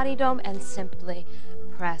to the body dome and simply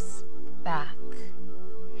press back.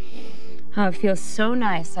 Oh, it feels so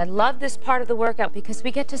nice. I love this part of the workout because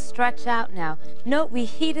we get to stretch out now. Note, we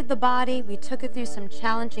heated the body, we took it through some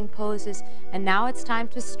challenging poses, and now it's time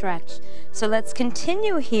to stretch. So let's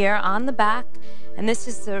continue here on the back, and this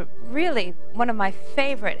is really one of my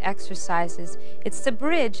favorite exercises. It's the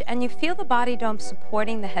bridge, and you feel the body dome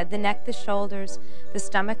supporting the head, the neck, the shoulders, the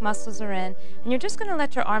stomach muscles are in, and you're just going to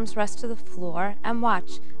let your arms rest to the floor and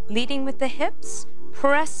watch. Leading with the hips,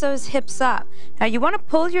 press those hips up. Now you want to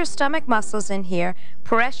pull your stomach muscles in here,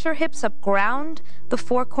 press your hips up, ground the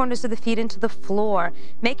four corners of the feet into the floor.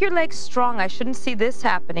 Make your legs strong. I shouldn't see this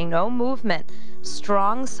happening. No movement.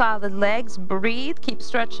 Strong, solid legs. Breathe, keep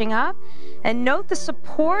stretching up. And note the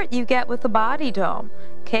support you get with the body dome.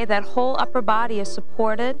 Okay, that whole upper body is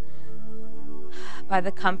supported by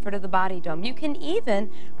the comfort of the body dome. You can even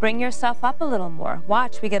bring yourself up a little more.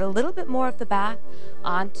 Watch, we get a little bit more of the back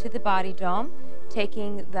onto the body dome.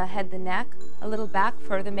 Taking the head, the neck a little back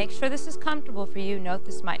further. Make sure this is comfortable for you. Note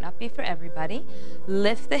this might not be for everybody.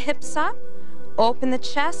 Lift the hips up, open the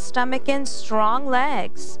chest, stomach in, strong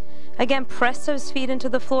legs. Again, press those feet into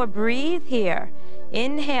the floor. Breathe here.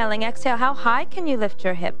 Inhaling, exhale. How high can you lift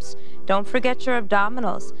your hips? Don't forget your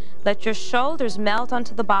abdominals. Let your shoulders melt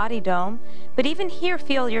onto the body dome. But even here,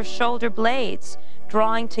 feel your shoulder blades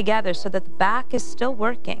drawing together so that the back is still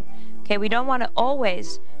working. Okay, we don't want to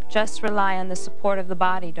always just rely on the support of the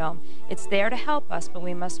body dome. It's there to help us, but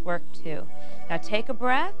we must work too. Now take a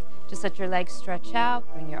breath. Just let your legs stretch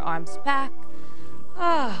out. Bring your arms back.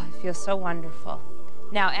 Ah, it feels so wonderful.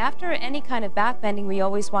 Now, after any kind of back bending, we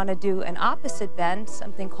always want to do an opposite bend,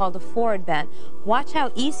 something called a forward bend. Watch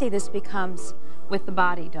how easy this becomes with the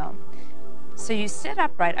body dome. So you sit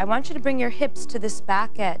upright. I want you to bring your hips to this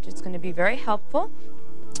back edge. It's going to be very helpful.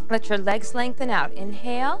 Let your legs lengthen out.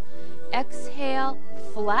 Inhale. Exhale,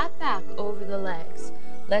 flat back over the legs.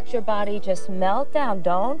 Let your body just melt down.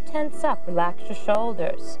 Don't tense up. Relax your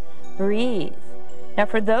shoulders. Breathe. Now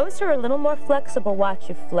for those who are a little more flexible, watch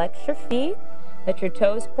you flex your feet. Let your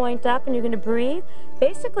toes point up and you're going to breathe.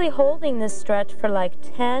 Basically holding this stretch for like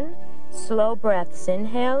 10 slow breaths.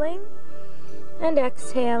 Inhaling and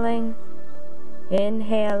exhaling.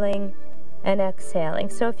 Inhaling and exhaling.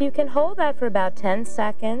 So if you can hold that for about 10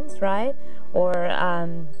 seconds, right? Or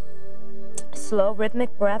slow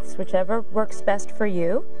rhythmic breaths, whichever works best for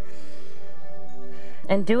you.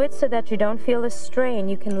 And do it so that you don't feel a strain.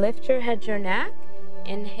 You can lift your head, your neck.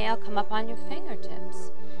 Inhale, come up on your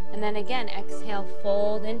fingertips. And then again, exhale,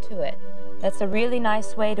 fold into it. That's a really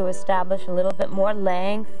nice way to establish a little bit more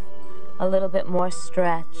length, a little bit more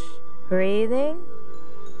stretch. Breathing.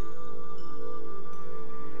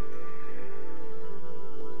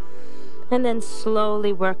 And then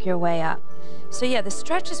slowly work your way up. So yeah, the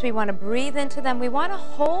stretches, we want to breathe into them. We want to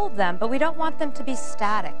hold them, but we don't want them to be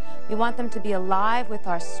static. We want them to be alive with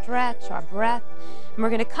our stretch, our breath. And we're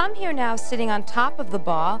going to come here now sitting on top of the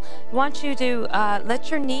ball. I want you to let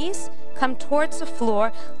your knees come towards the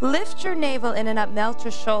floor. Lift your navel in and up, melt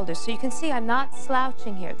your shoulders. So you can see I'm not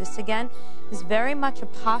slouching here. This again is very much a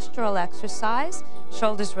postural exercise.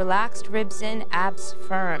 Shoulders relaxed, ribs in, abs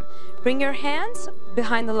firm. Bring your hands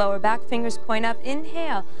behind the lower back, fingers point up.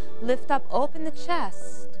 Inhale, lift up, open the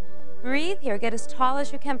chest. Breathe here, get as tall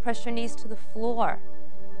as you can, press your knees to the floor.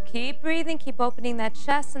 Keep breathing, keep opening that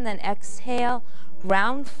chest, and then exhale,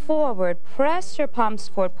 round forward, press your palms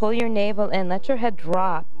forward, pull your navel in, let your head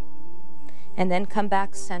drop, and then come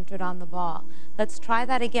back centered on the ball. Let's try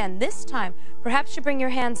that again. This time, perhaps you bring your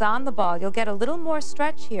hands on the ball. You'll get a little more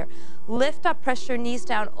stretch here. Lift up, press your knees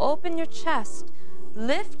down, open your chest.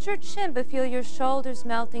 Lift your chin, but feel your shoulders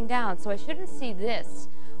melting down. So I shouldn't see this.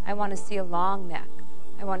 I want to see a long neck.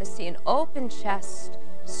 I want to see an open chest,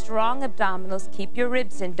 strong abdominals. Keep your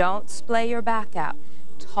ribs in. Don't splay your back out.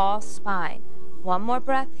 Tall spine. One more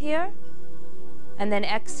breath here. And then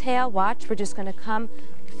exhale. Watch. We're just going to come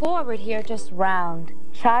forward here, just round.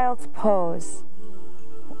 Child's pose.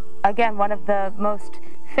 Again, one of the most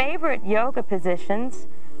favorite yoga positions.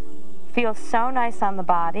 Feels so nice on the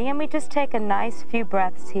body, and we just take a nice few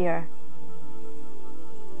breaths here.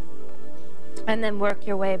 And then work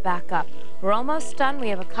your way back up. We're almost done. We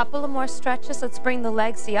have a couple of more stretches. Let's bring the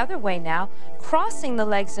legs the other way now, crossing the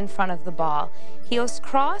legs in front of the ball. Heels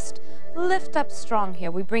crossed, lift up strong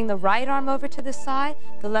here. We bring the right arm over to the side,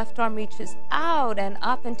 the left arm reaches out and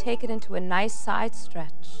up and take it into a nice side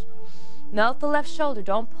stretch. Melt the left shoulder,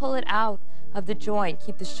 don't pull it out of the joint.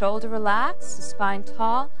 Keep the shoulder relaxed, the spine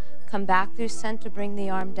tall. Come back through center, bring the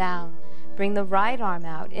arm down. Bring the right arm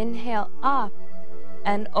out. Inhale, up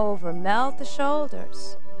and over. Melt the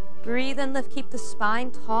shoulders. Breathe and lift. Keep the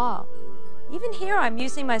spine tall. Even here, I'm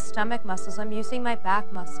using my stomach muscles. I'm using my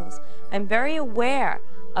back muscles. I'm very aware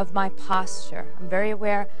of my posture. I'm very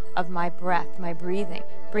aware of my breath, my breathing.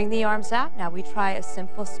 Bring the arms out. Now we try a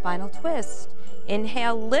simple spinal twist.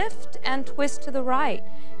 Inhale, lift and twist to the right.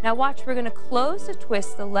 Now watch, we're going to close the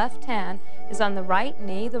twist. The left hand is on the right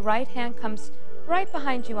knee. The right hand comes right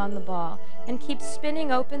behind you on the ball. And keep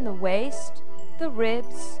spinning open the waist, the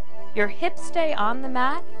ribs. Your hips stay on the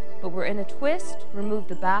mat, but we're in a twist. Remove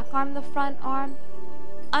the back arm, the front arm.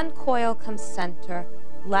 Uncoil, come center.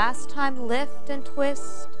 Last time, lift and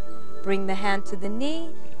twist. Bring the hand to the knee,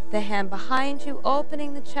 the hand behind you,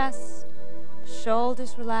 opening the chest.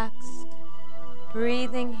 Shoulders relaxed.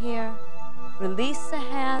 Breathing here. Release the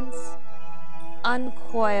hands.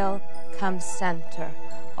 Uncoil, come center.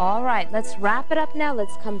 All right, let's wrap it up now.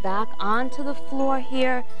 Let's come back onto the floor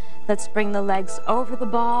here. Let's bring the legs over the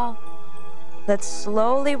ball. Let's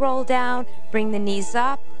slowly roll down. Bring the knees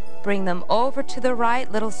up. Bring them over to the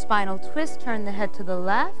right. Little spinal twist. Turn the head to the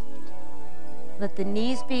left. Let the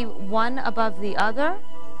knees be one above the other.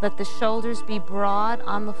 Let the shoulders be broad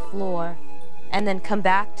on the floor. And then come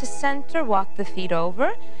back to center. Walk the feet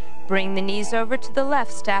over. Bring the knees over to the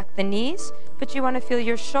left. Stack the knees. But you want to feel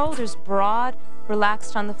your shoulders broad,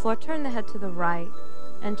 relaxed on the floor. Turn the head to the right.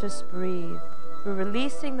 And just breathe. We're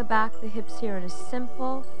releasing the back, the hips here in a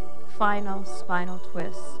simple, final spinal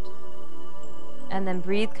twist. And then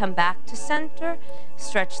breathe, come back to center.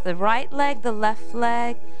 Stretch the right leg, the left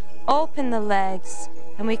leg. Open the legs.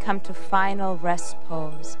 And we come to final rest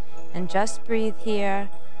pose. And just breathe here.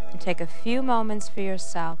 And take a few moments for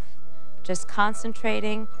yourself. Just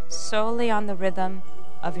concentrating solely on the rhythm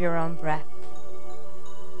of your own breath.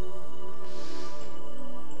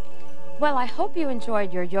 Well, I hope you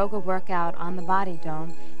enjoyed your yoga workout on the Body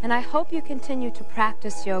Dome, and I hope you continue to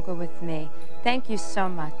practice yoga with me. Thank you so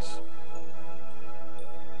much.